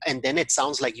then it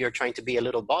sounds like you're trying to be a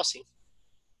little bossy.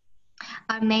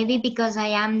 Or maybe because I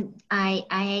am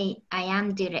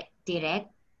direct.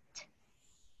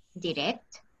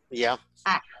 Yeah.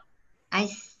 I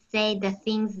say the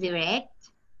things direct.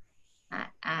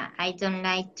 I don't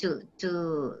like to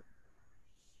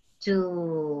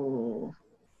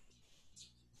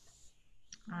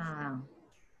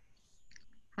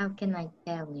how can I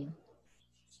tell you?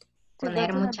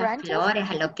 Poner muchas flores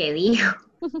a lo que digo.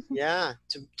 Yeah.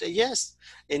 Yes.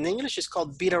 In English, it's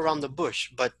called beat around the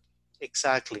bush, but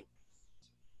exactly.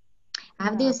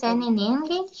 How do you say in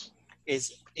English?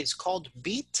 It's called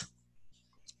beat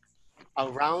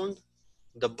around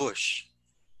the bush.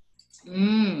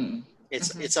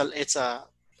 It's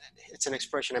an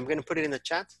expression. I'm going to put it in the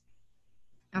chat.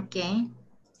 Okay.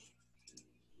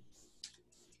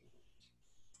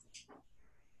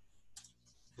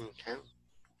 Okay.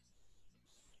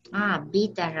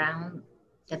 Beat around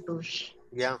the bush.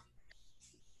 Yeah.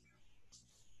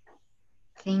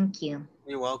 Thank you.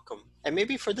 You're welcome. And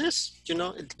maybe for this,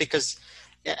 because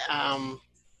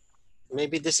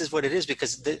maybe this is what it is,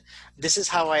 because this is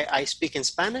how I speak in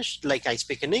Spanish, like I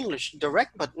speak in English,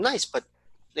 direct but nice. But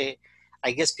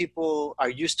I guess people are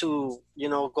used to,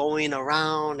 going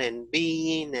around and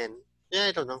being, and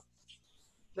I don't know.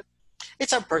 But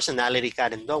it's our personality,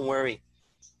 Karen. Don't worry.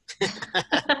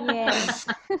 Yeah.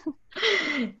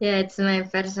 Yeah, it's my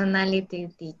personality,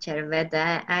 teacher, but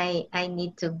I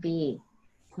need to be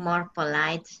more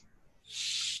polite.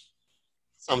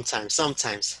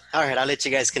 Sometimes. All right, I'll let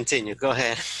you guys continue. Go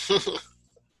ahead.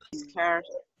 Scared.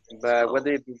 But what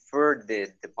do you prefer,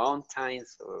 the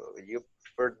mountains, or you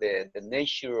prefer the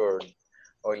nature,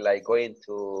 or like going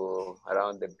to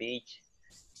around the beach,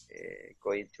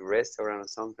 going to restaurant or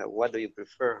something? What do you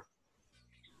prefer?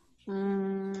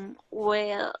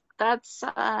 Well, that's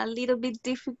a little bit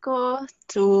difficult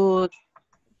to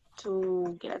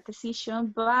get a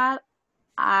decision, but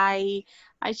I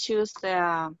choose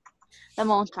the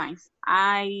mountains.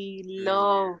 I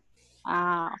love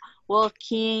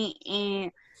walking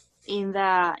in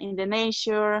the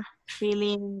nature,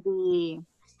 feeling the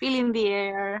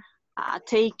air,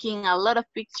 taking a lot of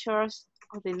pictures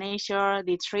of the nature,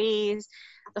 the trees,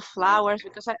 the flowers,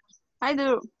 because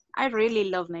I really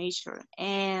love nature,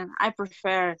 and I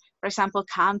prefer, for example,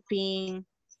 camping.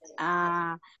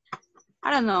 I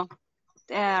don't know,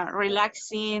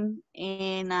 relaxing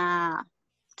in a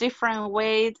different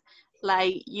way,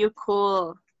 like you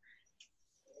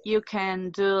can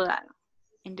do that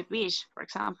in the beach, for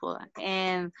example.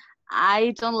 And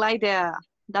I don't like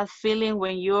that feeling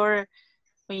when you're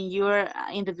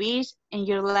in the beach and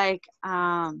you're like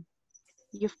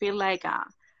you feel like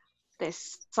the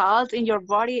salt in your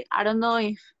body. I don't know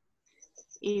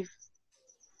if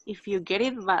if you get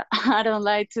it, but I don't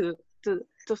like to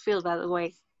feel that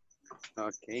way.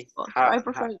 Okay. So I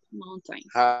prefer mountains.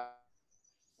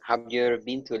 Have you ever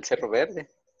been to El Cerro Verde?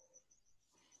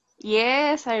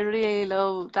 Yes, I really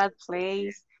love that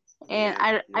place, and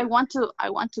I want to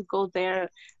go there,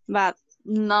 but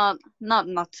not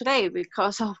today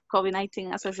because of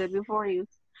COVID-19, as I said before.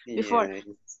 Yeah.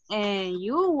 And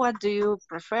you, what do you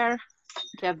prefer?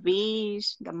 The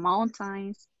beach, the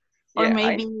mountains, or Yeah,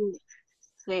 maybe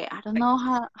I don't know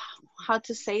how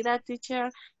to say that,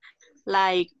 teacher,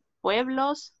 like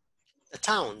pueblos, The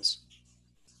towns.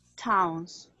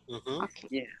 towns. Mm-hmm. Okay.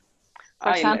 Yeah.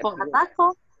 For example,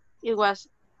 Ataco,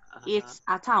 it's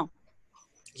a town.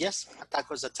 Yes,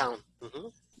 Ataco's a town. Mm-hmm.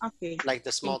 Okay. Like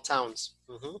the small towns.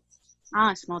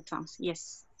 Mm-hmm. Small towns.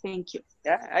 Yes. Thank you.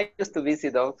 Yeah, I used to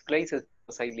visit those places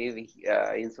because I live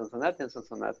in Sonsonate, and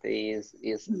Sonsonate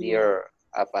is near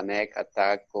Apanec,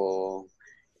 Ataco,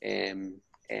 and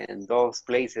those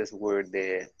places where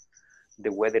the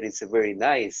weather is very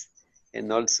nice.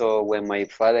 And also, when my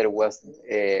father was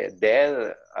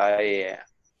dead, I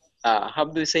how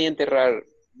do you say enterrar?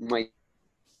 My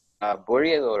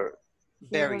buried or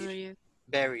Buried.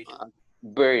 buried.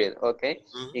 Okay,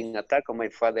 Mm-hmm. in Ataco, my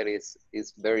father is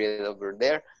buried over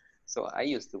there. So I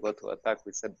used to go to Ataco.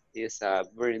 It's a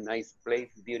very nice place,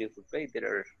 beautiful place. There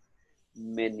are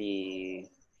many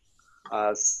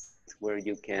sites where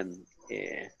you can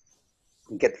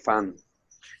get fun,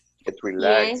 get Yes.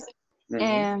 relaxed.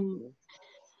 And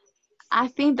I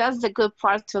think that's the good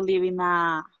part to live in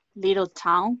a little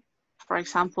town. For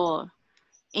example,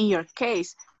 in your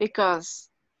case, because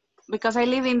I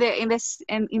live in the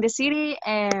city,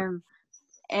 and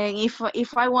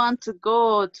if I want to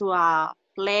go to a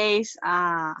place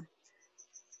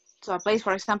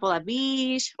for example, a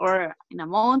beach or in a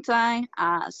mountain,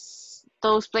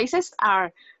 those places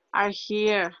are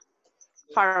here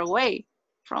far away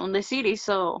from the city.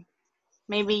 So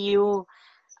maybe you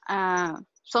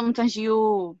sometimes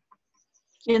you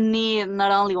need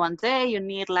not only one day, you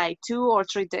need like 2 or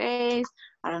 3 days.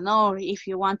 I don't know if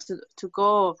you want to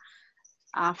go,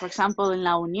 for example, in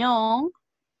La Unión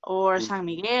or San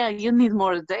Miguel, you need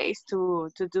more days to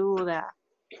do to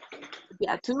be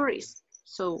a tourist.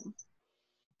 So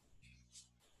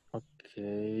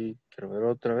Okay, quiero ver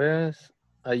otra vez.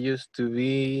 I used to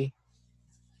be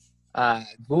a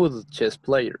good chess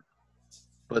player,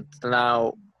 but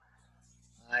now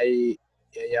I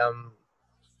am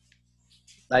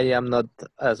not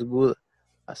as good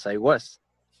as I was.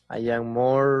 I am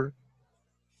more,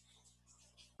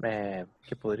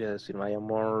 ¿qué podría decir? I am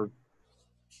more,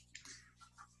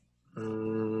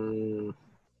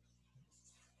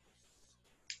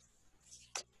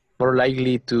 more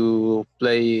likely to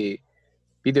play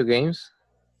video games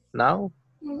now,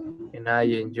 and I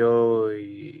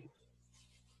enjoy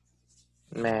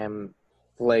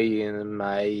playing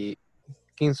my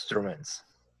instruments.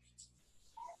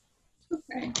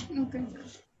 Okay.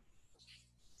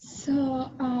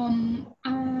 So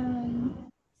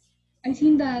I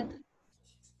think that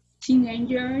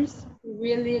teenagers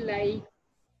really like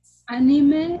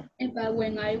anime, but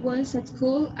when I was at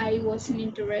school, I wasn't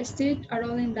interested at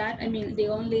all in that. I mean, the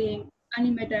only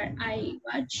anime that I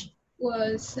watched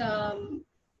was I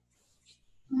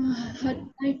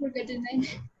forget the name.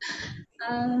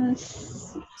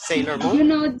 Sailor Moon? You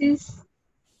know this?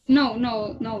 No,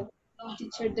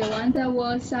 teacher. The one that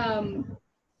was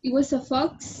it was a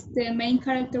fox. The main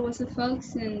character was a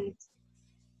fox, and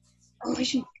oh,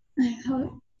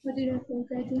 how did I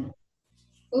forget it?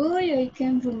 Oh, I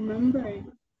can't remember it.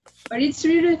 But it's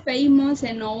really famous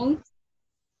and old.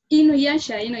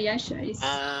 Inuyasha is.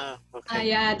 Okay.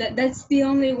 Yeah, that's the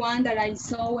only one that I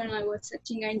saw when I was a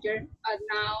teenager. But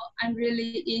now I'm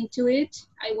really into it.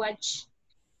 I watch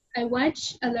a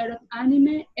lot of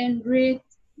anime and read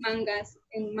mangas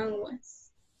and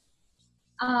manhwas.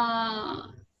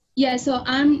 Yeah, so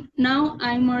I'm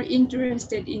more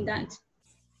interested in that.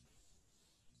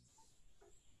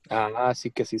 Ah,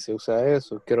 sí que sí se usa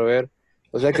eso. Quiero ver.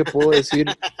 O sea que puedo decir.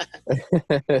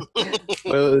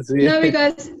 Puedo decir. No,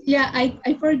 because yeah,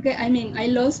 I forget. I mean, I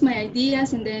lost my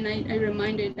ideas, and then I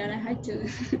reminded that I had to,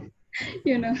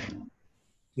 you know.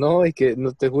 No, es que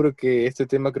no te juro que este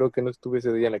tema creo que no estuve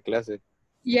ese día en la clase.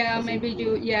 Yeah, Así maybe que-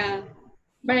 you. Yeah,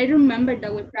 but I remember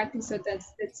that we practice, so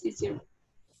that's easier.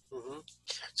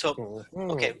 So,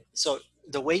 okay, so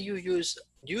the way you use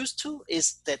used to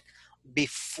is that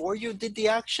before you did the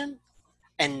action,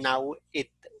 and now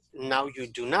you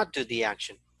do not do the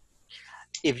action.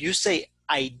 If you say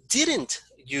I didn't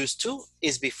used to,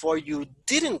 is before you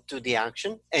didn't do the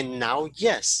action, and now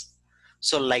yes.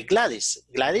 So like Gladys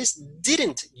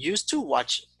didn't used to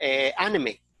watch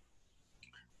anime.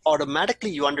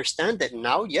 Automatically you understand that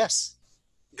now yes,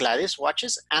 Gladys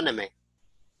watches anime.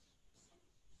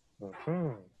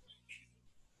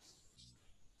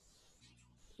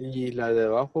 Y la de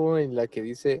abajo, en la que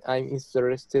dice I'm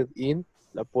interested in,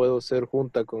 la puedo hacer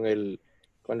junta con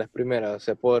las primeras. O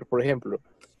sea, por ejemplo,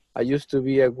 I used to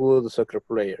be a good soccer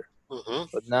player,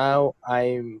 but now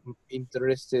I'm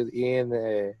interested in,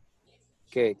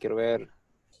 ¿qué? Quiero ver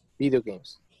video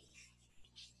games.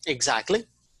 Exactly.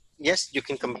 Yes, you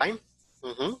can combine.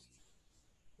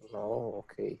 No,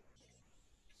 okay.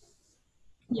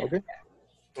 Yeah. Okay.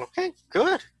 Okay,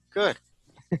 good.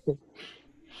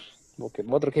 Okay,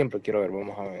 otro ejemplo quiero ver,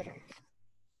 vamos a ver.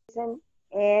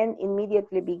 And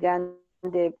immediately began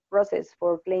the process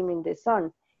for claiming the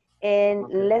son. And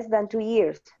less than 2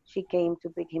 years, she came to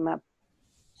pick him up.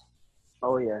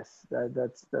 Oh yes,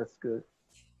 that's good.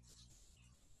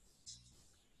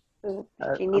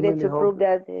 She needed to prove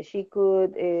that she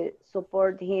could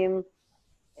support him.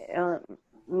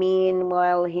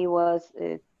 Meanwhile, he was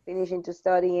finishing to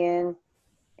study and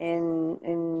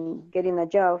getting a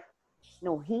job.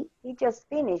 No, he just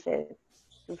finished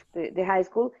the high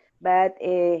school, but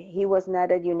he was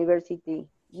not at university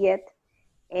yet.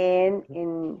 And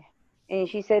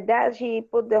she said that she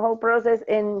put the whole process,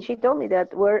 and she told me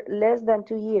that we're less than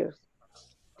 2 years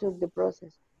took the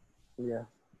process. Yeah.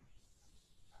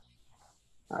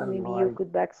 So maybe you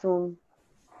could back soon.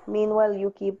 Meanwhile,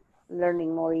 you keep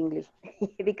learning more English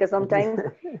because sometimes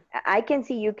I can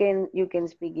see you can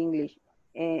speak English,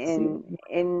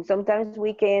 and sometimes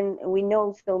we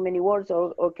know so many words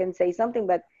or can say something,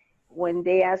 but when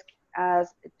they ask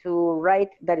us to write,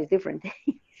 that is different.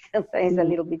 Sometimes a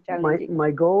little bit challenging.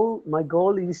 My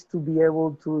goal is to be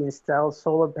able to install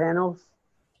solar panels.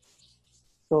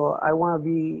 So I want to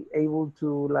be able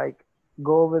to like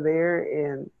go over there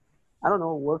and I don't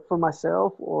know, work for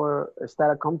myself or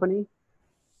start a company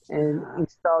and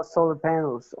install solar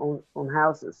panels on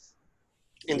houses.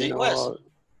 In the US?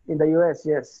 In the US,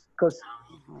 yes. Because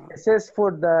it says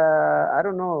for the, I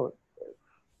don't know,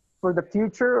 for the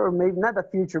future, or maybe not the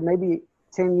future, maybe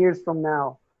 10 years from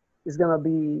now, it's going to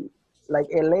be like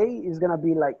LA is going to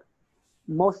be like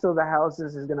most of the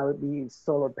houses is going to be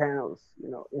solar panels,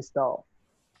 installed.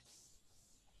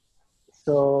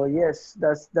 So yes,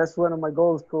 that's one of my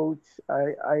goals, Coach.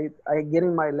 I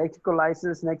getting my electrical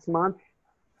license next month,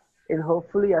 and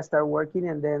hopefully I start working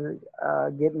and then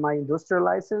get my industrial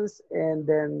license and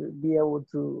then be able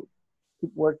to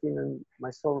keep working on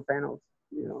my solar panels.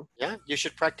 Yeah, you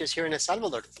should practice here in El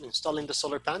Salvador installing the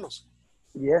solar panels.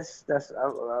 Yes, that's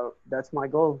my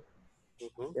goal.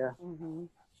 Yeah.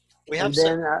 We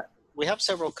have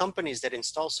several companies that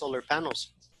install solar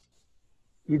panels.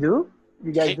 You do?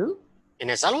 You guys do? In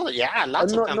El Salvador, yeah,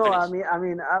 lots of companies. No, I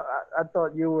mean, I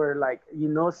thought you were like,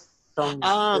 some.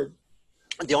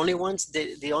 The only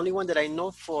one that I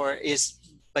know for is,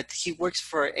 but he works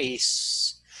for I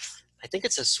think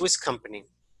it's a Swiss company.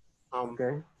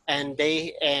 Okay. And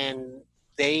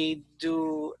they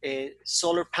do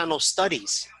solar panel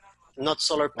studies, not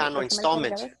solar panel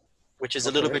installment, which is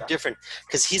a little bit different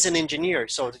because he's an engineer.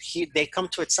 So they come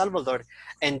to El Salvador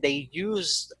and they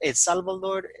use El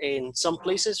Salvador in some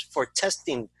places for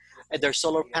testing their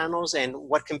solar panels and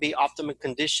what can be optimum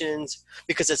conditions,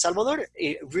 because El Salvador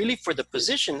really for the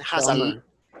position has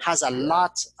a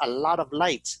lot of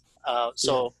light.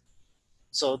 So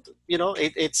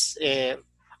it's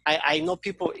I know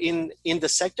people in the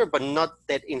sector, but not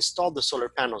that install the solar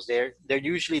panels. They're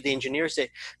usually the engineers that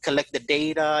collect the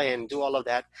data and do all of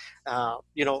that,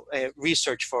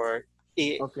 research for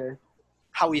Okay.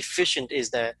 how efficient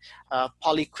is the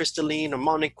polycrystalline or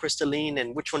monocrystalline,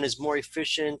 and which one is more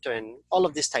efficient, and all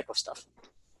of this type of stuff.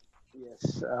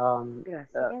 Yes.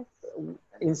 Gracias.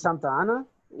 In Santa Ana,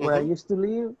 where I used to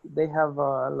live, they have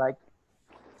like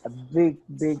a big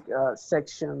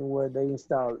section where they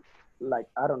install, like,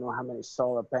 I don't know how many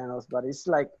solar panels, but it's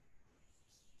like,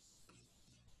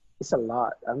 it's a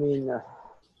lot. I mean,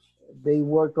 they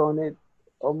work on it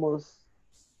almost,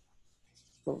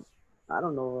 I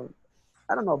don't know,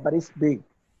 but it's big.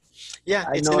 Yeah,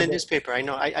 I it's know in a that- newspaper. I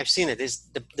know. I've seen it. It's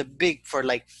the big for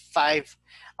like 5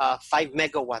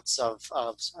 megawatts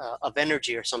of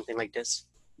energy or something like this.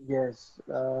 Yes.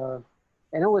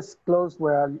 And it was close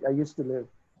where I used to live.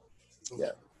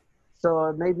 Yeah.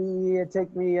 So maybe it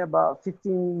take me about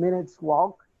 15 minutes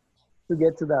walk to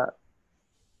get to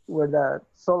where the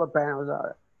solar panels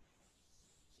are.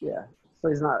 Yeah. So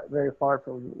it's not very far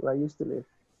from where I used to live.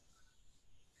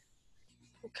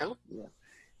 Okay. Yeah.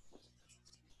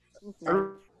 Nice.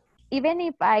 Even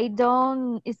if I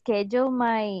don't schedule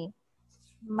my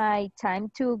time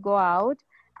to go out,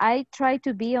 I try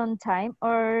to be on time,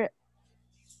 or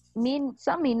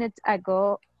some minutes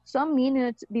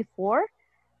before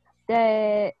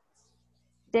the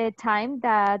time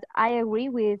that I agree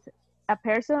with a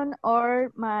person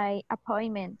or my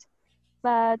appointment.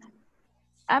 But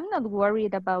I'm not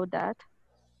worried about that.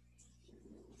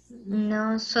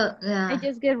 No, so I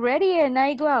just get ready and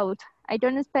I go out. I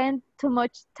don't spend too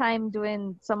much time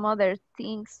doing some other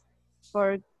things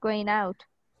for going out.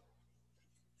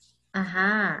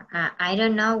 I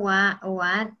don't know what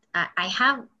I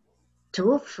have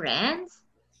 2 friends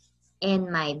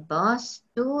and my boss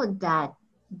too that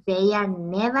they are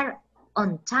never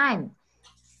on time.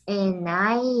 And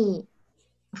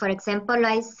for example,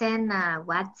 I send a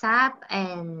WhatsApp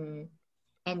and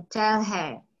tell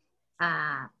her,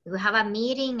 we have a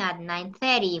meeting at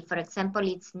 9:30. For example,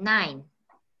 it's 9.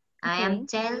 I am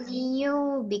telling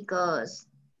you because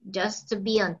just to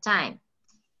be on time.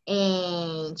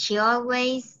 And she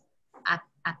always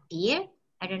appear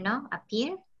at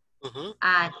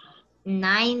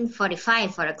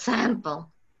 9:45, for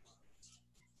example.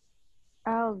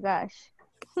 Oh gosh.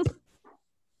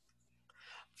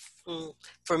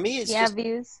 For me, it's Yeah,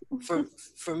 just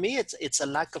for me, it's a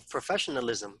lack of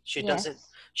professionalism. She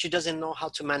doesn't know how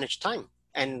to manage time,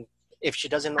 and if she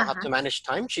doesn't know how to manage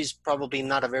time, she's probably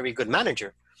not a very good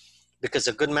manager. Because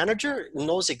a good manager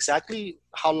knows exactly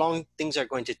how long things are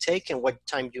going to take and what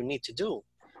time you need to do.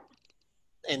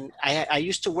 And I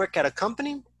used to work at a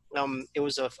company. It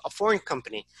was a foreign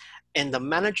company, and the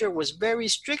manager was very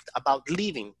strict about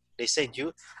leaving. They said,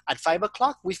 at 5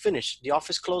 o'clock, we finish. The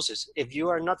office closes. If you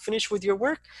are not finished with your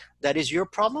work, that is your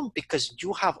problem, because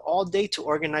you have all day to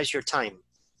organize your time.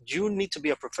 You need to be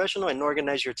a professional and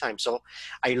organize your time. So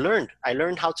I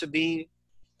learned how to be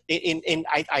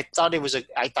I thought it was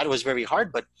very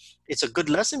hard, but it's a good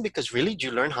lesson, because really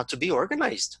you learn how to be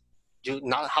organized.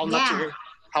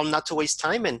 How not to waste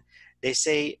time. And they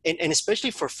say, and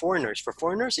especially for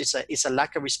foreigners, it's a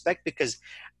lack of respect, because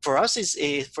for us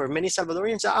for many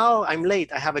Salvadorians, I'm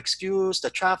late, I have excuse, the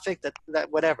traffic, that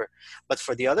whatever. But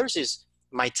for the others is,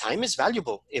 my time is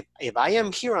valuable. If I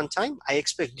am here on time, I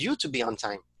expect you to be on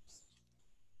time.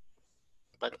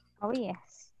 But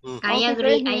yes. I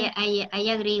agree. I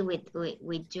agree with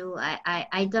you.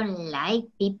 I don't like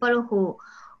people who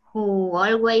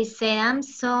always say, I'm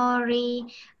sorry,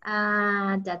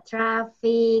 the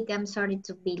traffic, I'm sorry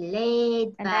to be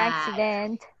late. An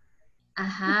accident.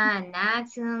 An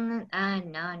accident.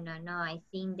 No. I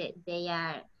think that they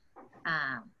are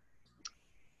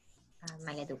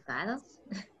maleducados.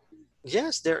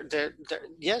 Yes,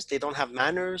 yes, they don't have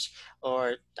manners,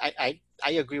 or I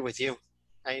agree with you.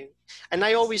 I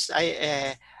always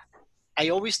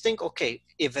think, okay,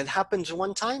 if it happens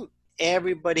one time,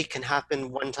 everybody can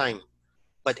happen one time.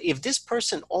 But if this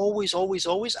person always,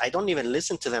 I don't even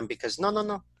listen to them, because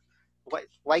no.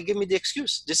 Why give me the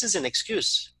excuse? This is an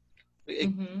excuse.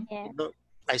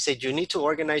 I said, you need to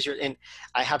organize and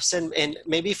I have said, and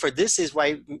maybe for this is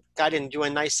why God and you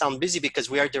and I sound busy, because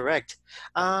we are direct.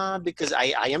 Because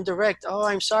I am direct. Oh,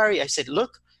 I'm sorry. I said,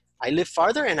 look, I live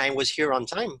farther and I was here on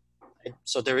time.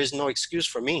 So there is no excuse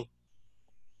for me.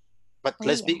 But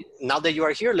now that you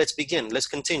are here, let's begin. Let's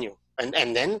continue.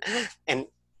 And then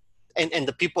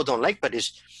the people don't like, but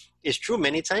it's true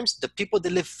many times, the people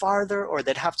that live farther or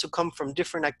that have to come from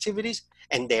different activities,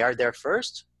 and they are there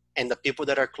first, and the people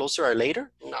that are closer are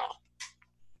later. No.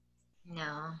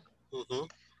 No.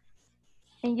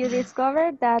 And you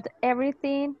discover that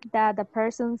everything that the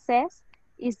person says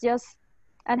is just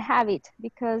a habit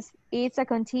because it's a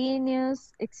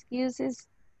continuous excuses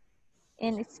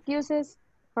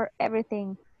for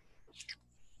everything.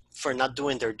 For not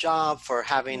doing their job, for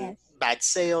having Yes. bad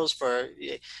sales, for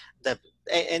the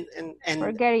and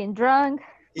For getting drunk.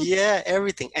 yeah,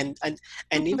 everything, and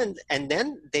even and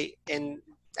then they and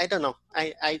I don't know.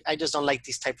 I just don't like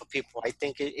these type of people. I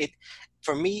think it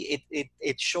for me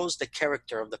it shows the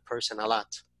character of the person a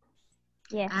lot.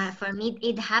 Yes. For me,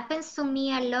 it happens to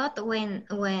me a lot when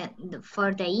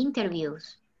for the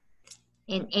interviews,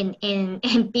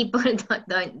 and people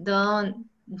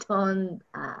don't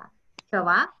show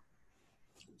up.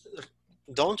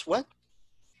 Don't what?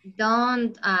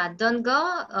 Don't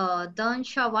go or don't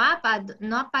show up.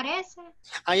 No aparece.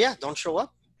 Yeah, don't show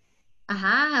up.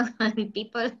 When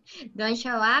people don't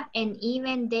show up, and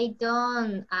even they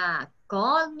don't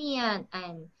call me and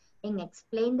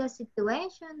explain the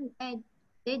situation,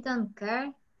 they don't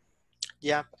care.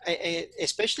 Yeah,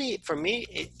 especially for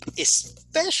me,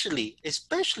 especially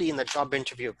in a job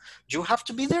interview, you have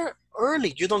to be there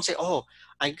early. You don't say, "Oh,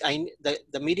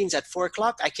 the meeting's at 4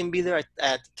 o'clock. I can be there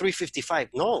at 3:55."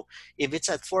 No, if it's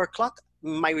at 4 o'clock,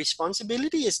 my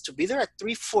responsibility is to be there at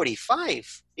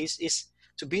 3:45. Is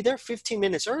to be there 15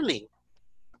 minutes early.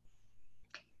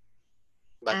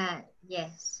 But,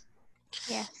 yes.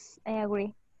 Yes, I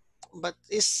agree. But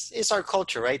it's our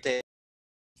culture, right?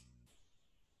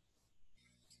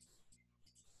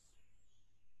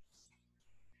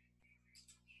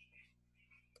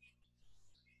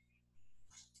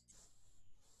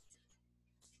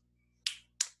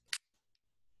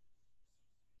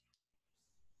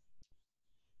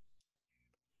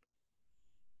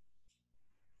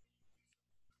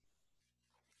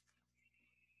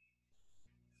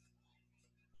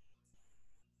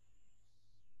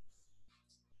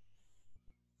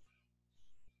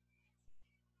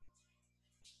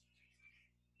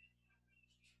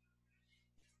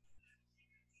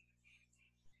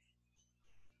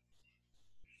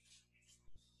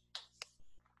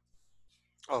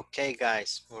 Okay,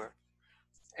 guys,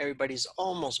 everybody's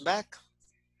almost back.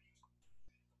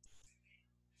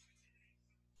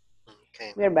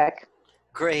 Okay. We're back.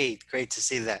 Great to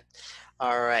see that.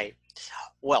 All right.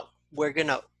 Well, we're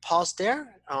gonna pause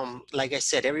there. Like I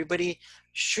said, everybody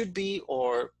should be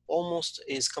or almost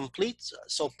is complete.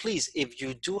 So please, if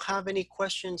you do have any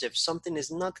questions, if something is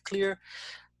not clear,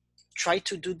 try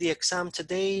to do the exam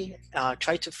today.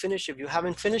 Try to finish if you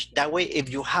haven't finished. That way, if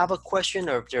you have a question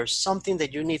or if there's something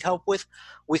that you need help with,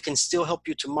 we can still help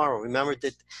you tomorrow. Remember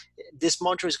that this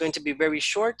module is going to be very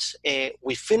short.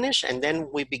 We finish and then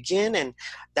we begin, and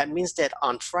that means that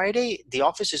on Friday, the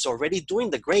office is already doing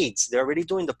the grades. They're already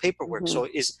doing the paperwork. So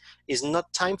it's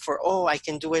not time for, oh, I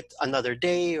can do it another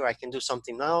day, or I can do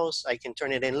something else. I can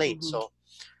turn it in late.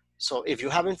 So if you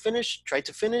haven't finished, try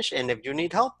to finish. And if you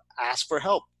need help, ask for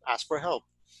help. Ask for help.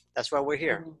 That's why we're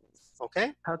here.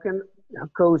 Okay?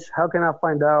 Coach, how can I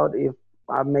find out if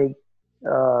I make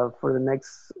for the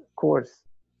next course?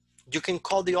 You can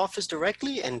call the office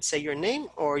directly and say your name,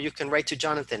 or you can write to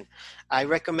Jonathan. I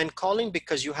recommend calling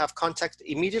because you have contact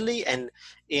immediately, and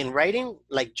in writing,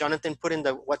 like Jonathan put in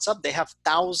the WhatsApp, they have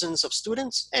thousands of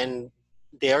students and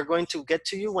they are going to get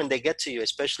to you when they get to you,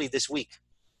 especially this week.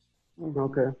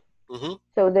 Okay.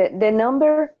 So the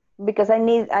number, because I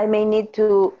may need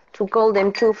to call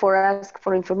them too for ask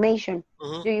for information.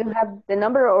 Do you have the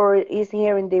number, or is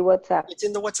here in the WhatsApp? It's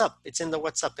in the WhatsApp. It's in the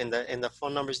WhatsApp in the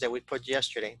phone numbers that we put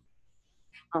yesterday.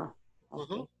 Oh,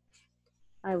 okay.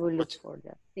 I will look for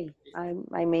that. See,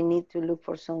 I may need to look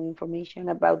for some information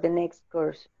about the next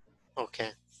course.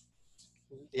 Okay.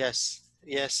 Yes.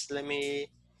 Let me.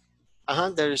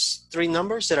 There's 3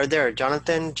 numbers that are there: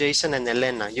 Jonathan, Jason, and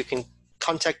Elena. You can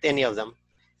contact any of them,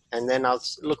 and then I'll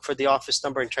look for the office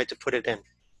number and try to put it in.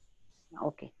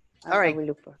 Okay. All right. I will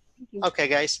look for. Thank you. Okay,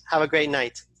 guys. Have a great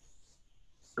night.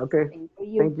 Okay. Thank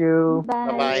you. Thank you.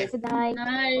 Bye-bye. Good night.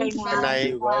 Night. Good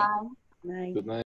night. Night. Good night.